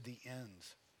makes it to the end.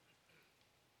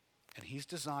 And he's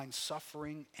designed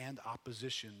suffering and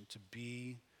opposition to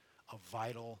be a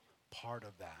vital part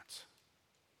of that.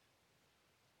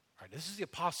 All right, this is the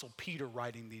Apostle Peter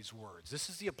writing these words. This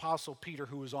is the Apostle Peter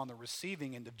who was on the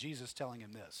receiving end of Jesus telling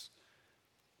him this.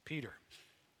 Peter,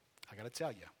 I got to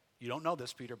tell you, you don't know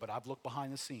this, Peter, but I've looked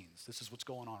behind the scenes. This is what's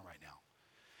going on right now.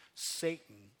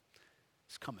 Satan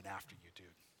is coming after you, dude.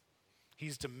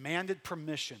 He's demanded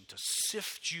permission to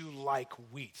sift you like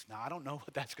wheat. Now, I don't know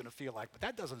what that's going to feel like, but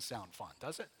that doesn't sound fun,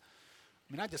 does it?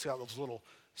 I mean, I just got those little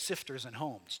sifters in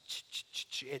homes.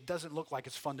 It doesn't look like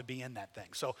it's fun to be in that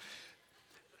thing. So,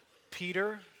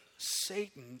 Peter,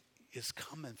 Satan is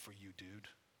coming for you, dude.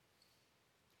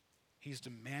 He's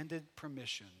demanded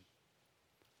permission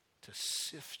to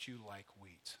sift you like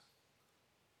wheat.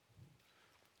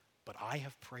 But I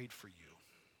have prayed for you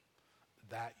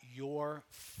that your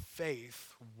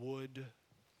faith would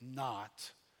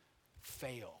not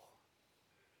fail.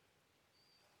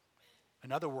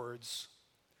 In other words,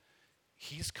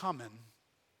 he's coming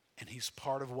and he's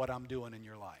part of what I'm doing in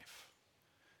your life.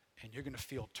 And you're going to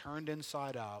feel turned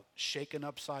inside out, shaken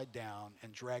upside down,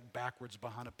 and dragged backwards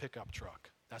behind a pickup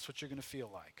truck. That's what you're going to feel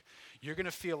like. You're going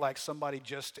to feel like somebody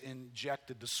just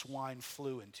injected the swine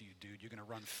flu into you, dude. You're going to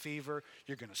run fever.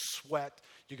 You're going to sweat.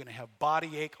 You're going to have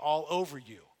body ache all over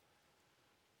you.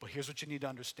 But here's what you need to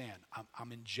understand.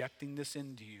 I'm injecting this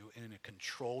into you in a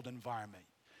controlled environment.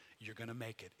 You're going to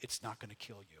make it. It's not going to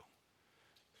kill you.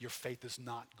 Your faith is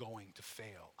not going to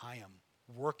fail. I am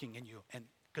working in you. And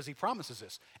because he promises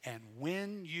this. And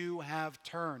when you have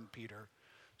turned, Peter,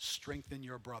 strengthen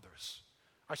your brothers.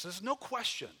 All right, so there's no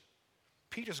question.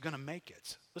 Peter's going to make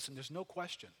it. Listen, there's no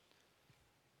question.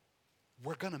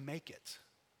 We're going to make it.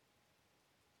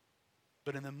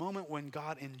 But in the moment when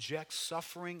God injects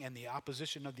suffering and the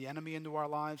opposition of the enemy into our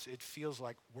lives, it feels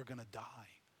like we're going to die.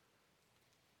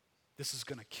 This is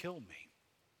going to kill me.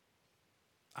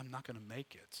 I'm not going to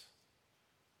make it.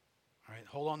 All right,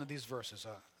 hold on to these verses.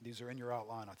 These are in your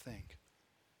outline, I think.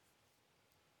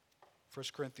 1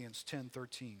 Corinthians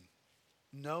 10:13.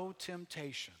 No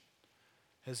temptation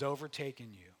has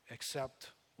overtaken you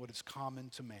except what is common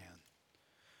to man.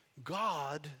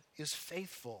 God is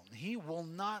faithful. He will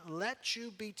not let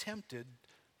you be tempted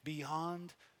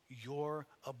beyond your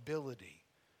ability.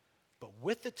 But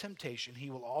with the temptation, he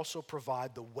will also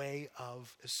provide the way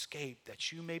of escape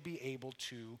that you may be able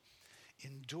to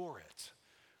endure it.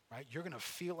 Right? You're going to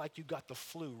feel like you got the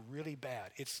flu really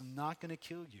bad. It's not going to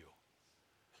kill you.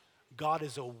 God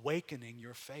is awakening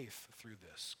your faith through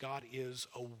this. God is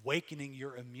awakening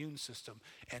your immune system,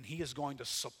 and he is going to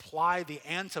supply the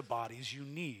antibodies you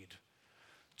need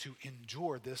to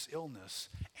endure this illness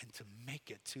and to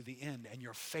make it to the end, and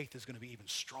your faith is going to be even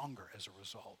stronger as a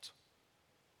result.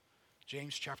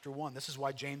 James chapter 1, this is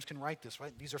why James can write this,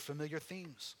 right? These are familiar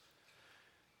themes.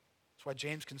 That's why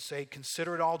James can say,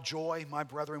 consider it all joy, my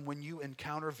brethren, when you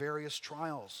encounter various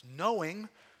trials, knowing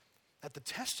that the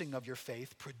testing of your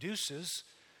faith produces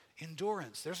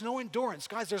endurance. There's no endurance.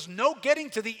 Guys, there's no getting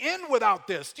to the end without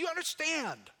this. Do you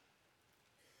understand?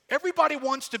 Everybody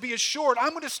wants to be assured,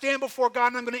 I'm going to stand before God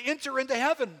and I'm going to enter into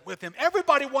heaven with him.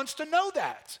 Everybody wants to know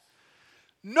that.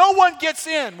 No one gets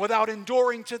in without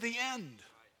enduring to the end.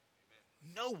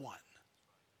 No one.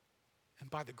 And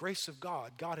by the grace of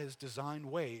God, God has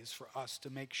designed ways for us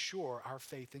to make sure our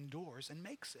faith endures and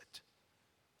makes it.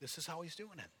 This is how he's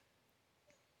doing it.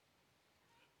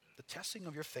 The testing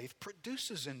of your faith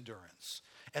produces endurance.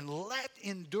 And let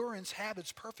endurance have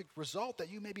its perfect result,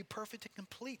 that you may be perfect and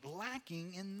complete,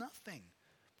 lacking in nothing.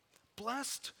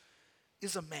 Blessed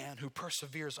is a man who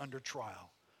perseveres under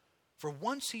trial. For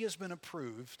once he has been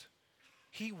approved,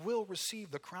 he will receive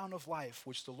the crown of life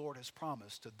which the Lord has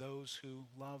promised to those who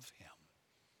love him.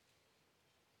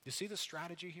 You see the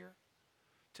strategy here?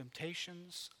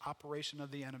 Temptations, operation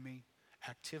of the enemy,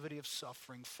 activity of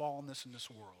suffering, fallenness in this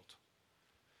world.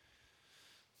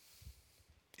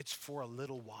 It's for a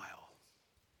little while.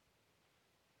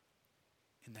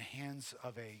 In the hands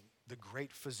of the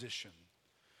great physician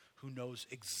who knows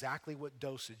exactly what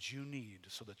dosage you need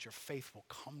so that your faith will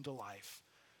come to life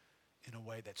in a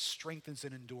way that strengthens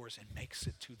and endures and makes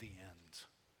it to the end.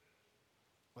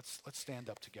 Let's stand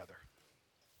up together.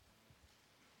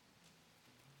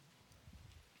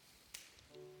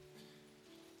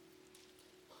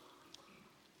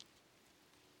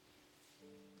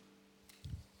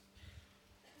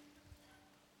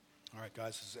 All right,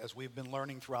 guys, as we've been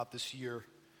learning throughout this year,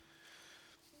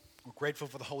 we're grateful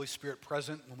for the Holy Spirit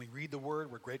present when we read the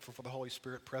Word. We're grateful for the Holy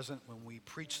Spirit present when we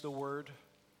preach the Word.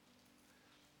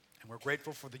 And we're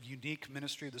grateful for the unique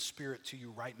ministry of the Spirit to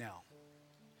you right now,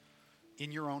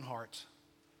 in your own heart,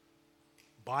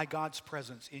 by God's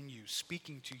presence in you,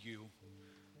 speaking to you,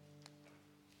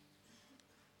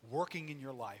 working in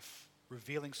your life,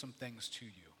 revealing some things to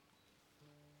you.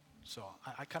 So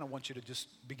I kind of want you to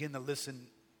just begin to listen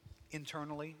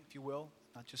internally, if you will,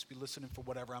 not just be listening for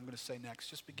whatever I'm going to say next.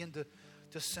 Just begin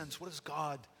to sense, what is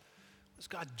God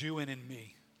doing in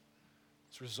me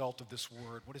as a result of this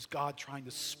word? What is God trying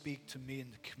to speak to me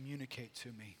and to communicate to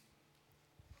me?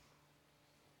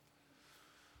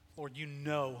 Lord, you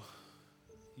know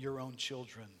your own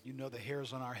children. You know the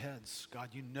hairs on our heads. God,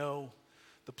 you know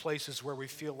the places where we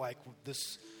feel like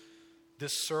this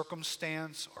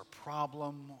circumstance or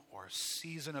problem or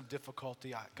season of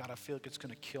difficulty, God, I feel like it's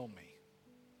going to kill me.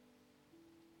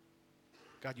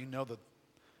 God, you know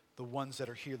the ones that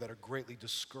are here that are greatly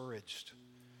discouraged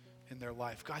in their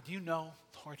life. God, you know,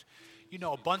 Lord, you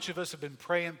know a bunch of us have been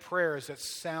praying prayers that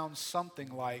sound something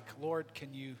like, Lord,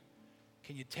 can you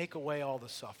take away all the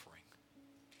suffering?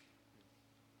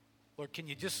 Lord, can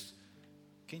you just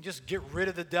get rid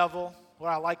of the devil?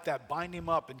 Well, I like that. Bind him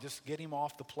up and just get him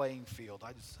off the playing field.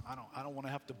 I don't want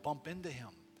to have to bump into him.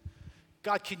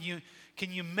 God, can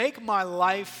you make my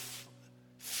life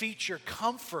feature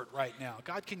comfort right now?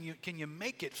 God, can you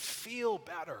make it feel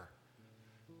better?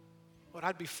 Lord,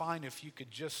 I'd be fine if you could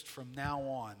just from now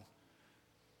on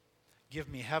give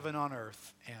me heaven on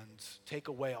earth and take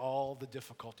away all the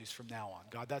difficulties from now on.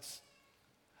 God, that's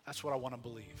what I want to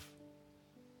believe.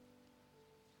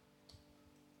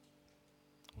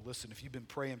 Listen, if you've been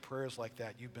praying prayers like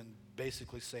that, you've been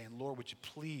basically saying, Lord, would you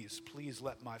please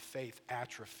let my faith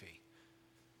atrophy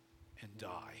and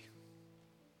die?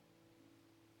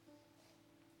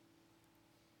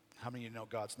 How many of you know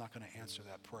God's not going to answer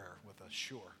that prayer with a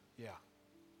sure? Yeah.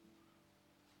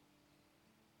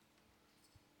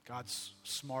 God's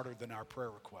smarter than our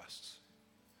prayer requests.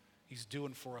 He's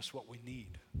doing for us what we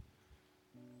need.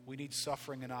 We need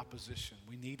suffering and opposition.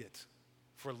 We need it.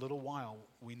 For a little while,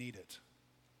 we need it.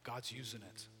 God's using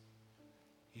it.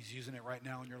 He's using it right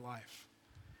now in your life.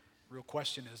 Real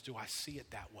question is, do I see it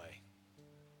that way?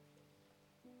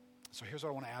 So here's what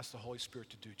I want to ask the Holy Spirit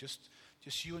to do. Just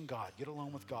you and God. Get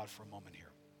alone with God for a moment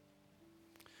here.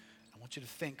 I want you to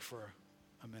think for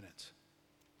a minute.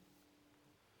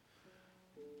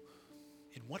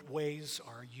 In what ways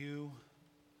are you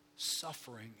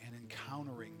suffering and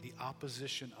encountering the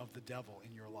opposition of the devil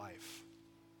in your life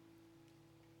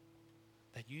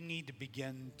that you need to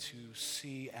begin to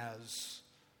see as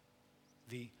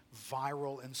the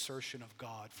viral insertion of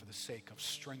God for the sake of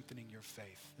strengthening your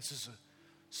faith? This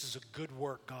is a good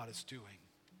work God is doing.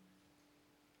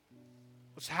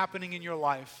 What's happening in your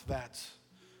life that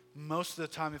most of the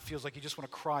time it feels like you just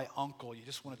want to cry uncle. You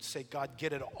just want to say, God,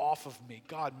 get it off of me.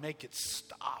 God, make it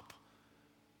stop.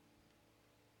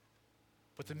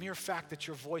 But the mere fact that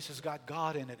your voice has got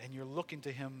God in it and you're looking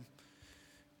to him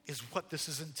is what this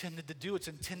is intended to do. It's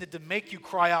intended to make you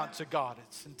cry out to God.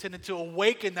 It's intended to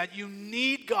awaken that you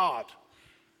need God.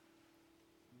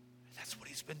 And that's what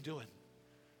he's been doing.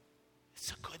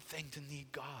 It's a good thing to need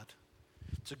God.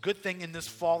 It's a good thing in this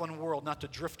fallen world not to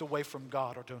drift away from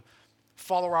God or to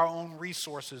follow our own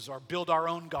resources or build our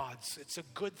own gods. It's a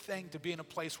good thing to be in a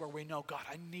place where we know, God,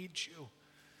 I need you.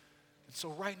 And so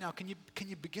right now, can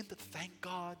you begin to thank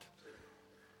God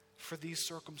for these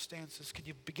circumstances? Can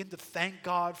you begin to thank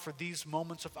God for these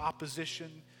moments of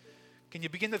opposition? Can you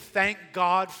begin to thank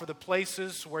God for the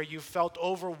places where you felt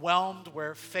overwhelmed,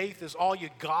 where faith is all you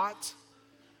got?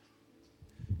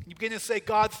 Can you begin to say,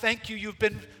 God, thank you. You've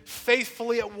been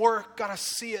faithfully at work. God, I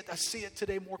see it. I see it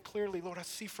today more clearly. Lord, I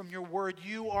see from your word,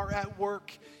 you are at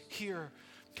work here.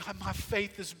 God, my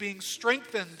faith is being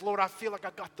strengthened. Lord, I feel like I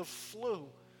got the flu.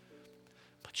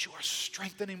 But you are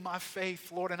strengthening my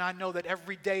faith, Lord, and I know that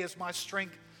every day as my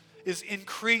strength is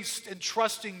increased in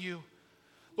trusting you,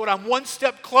 Lord, I'm one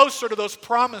step closer to those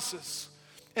promises,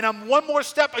 and I'm one more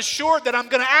step assured that I'm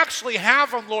going to actually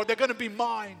have them, Lord. They're going to be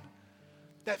mine.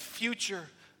 That future,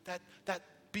 that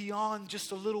beyond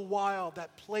just a little while,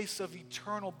 that place of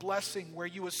eternal blessing where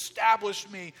you establish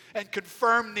me and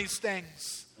confirm these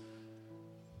things.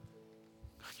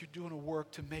 you're doing a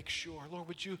work to make sure. Lord,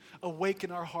 would you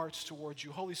awaken our hearts towards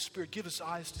you? Holy Spirit, give us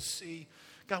eyes to see.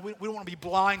 God, we don't want to be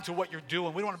blind to what you're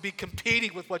doing. We don't want to be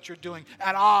competing with what you're doing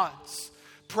at odds.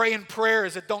 Praying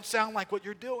prayers that don't sound like what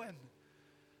you're doing.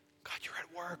 God, you're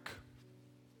at work.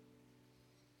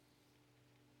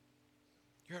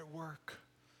 You're at work.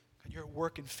 God, you're at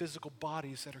work in physical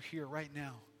bodies that are here right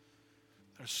now,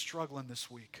 that are struggling this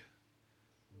week.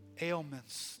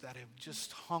 Ailments that have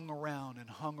just hung around and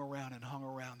hung around and hung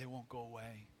around. They won't go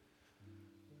away.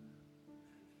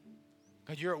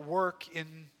 God, you're at work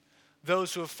in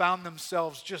those who have found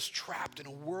themselves just trapped in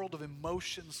a world of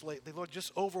emotions lately. Lord,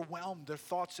 just overwhelmed. Their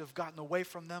thoughts have gotten away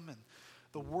from them and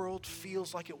the world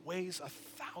feels like it weighs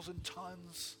 1,000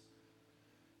 tons.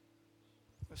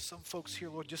 There's some folks here,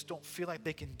 Lord, just don't feel like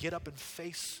they can get up and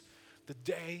face the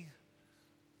day.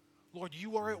 Lord,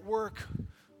 you are at work.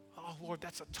 Oh, Lord,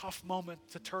 that's a tough moment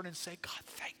to turn and say, God,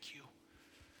 thank you.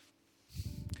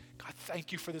 God,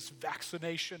 thank you for this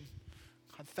vaccination.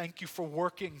 God, thank you for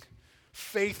working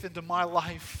faith into my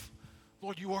life.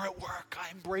 Lord, you are at work.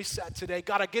 I embrace that today.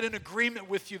 God, I get in agreement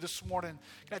with you this morning.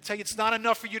 Can I tell you, it's not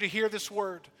enough for you to hear this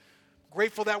word. I'm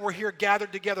grateful that we're here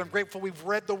gathered together. I'm grateful we've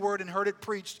read the word and heard it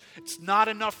preached. It's not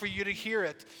enough for you to hear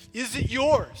it. Is it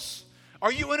yours?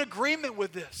 Are you in agreement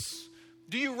with this?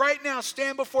 Do you right now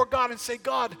stand before God and say,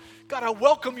 God, I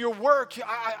welcome your work.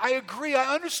 I agree.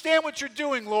 I understand what you're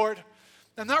doing, Lord.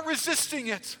 I'm not resisting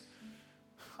it.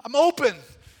 I'm open.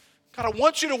 God, I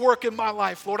want you to work in my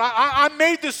life, Lord. I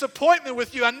made this appointment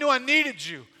with you. I knew I needed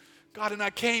you. God, and I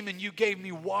came and you gave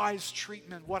me wise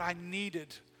treatment, what I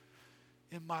needed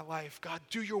in my life. God,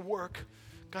 do your work.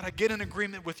 God, I get in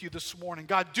agreement with you this morning.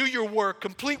 God, do your work.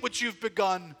 Complete what you've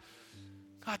begun.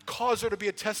 God, cause there to be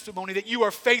a testimony that you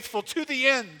are faithful to the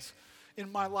end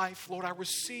in my life. Lord, I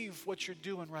receive what you're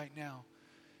doing right now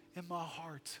in my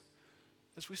heart.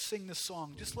 As we sing this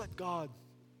song, just let God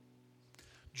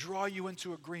draw you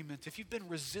into agreement. If you've been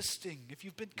resisting, if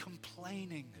you've been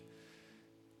complaining,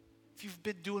 if you've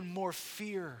been doing more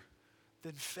fear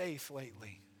than faith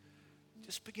lately,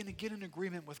 just begin to get in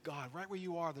agreement with God right where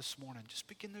you are this morning. Just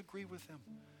begin to agree with him.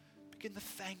 Begin to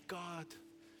thank God.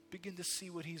 Begin to see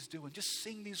what he's doing. Just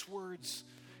sing these words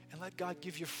and let God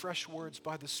give you fresh words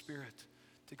by the Spirit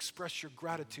to express your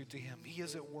gratitude to him. He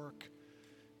is at work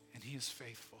and he is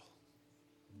faithful.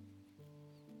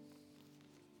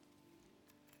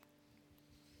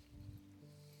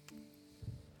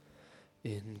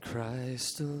 In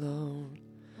Christ alone,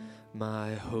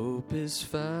 my hope is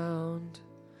found.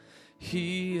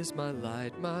 He is my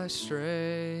light, my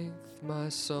strength, my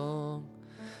song.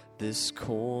 This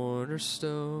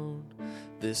cornerstone,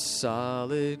 this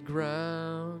solid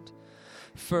ground,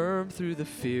 firm through the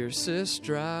fiercest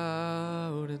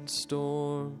drought and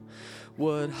storm.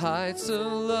 What heights of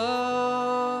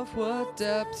love, what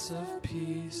depths of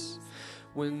peace,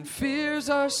 when fears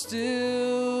are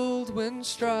stilled, when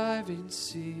strivings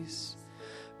cease.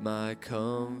 My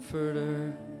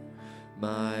comforter,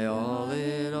 my all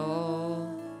in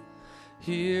all,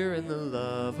 here in the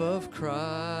love of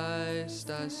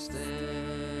Christ I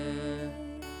stand.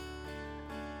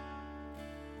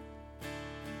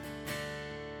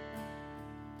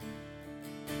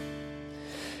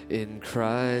 In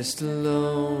Christ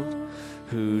alone,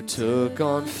 who took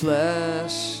on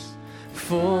flesh,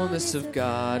 fullness of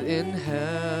God in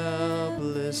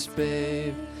helpless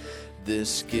babe,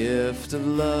 this gift of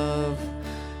love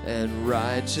and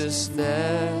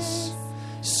righteousness,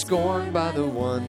 scorned by the one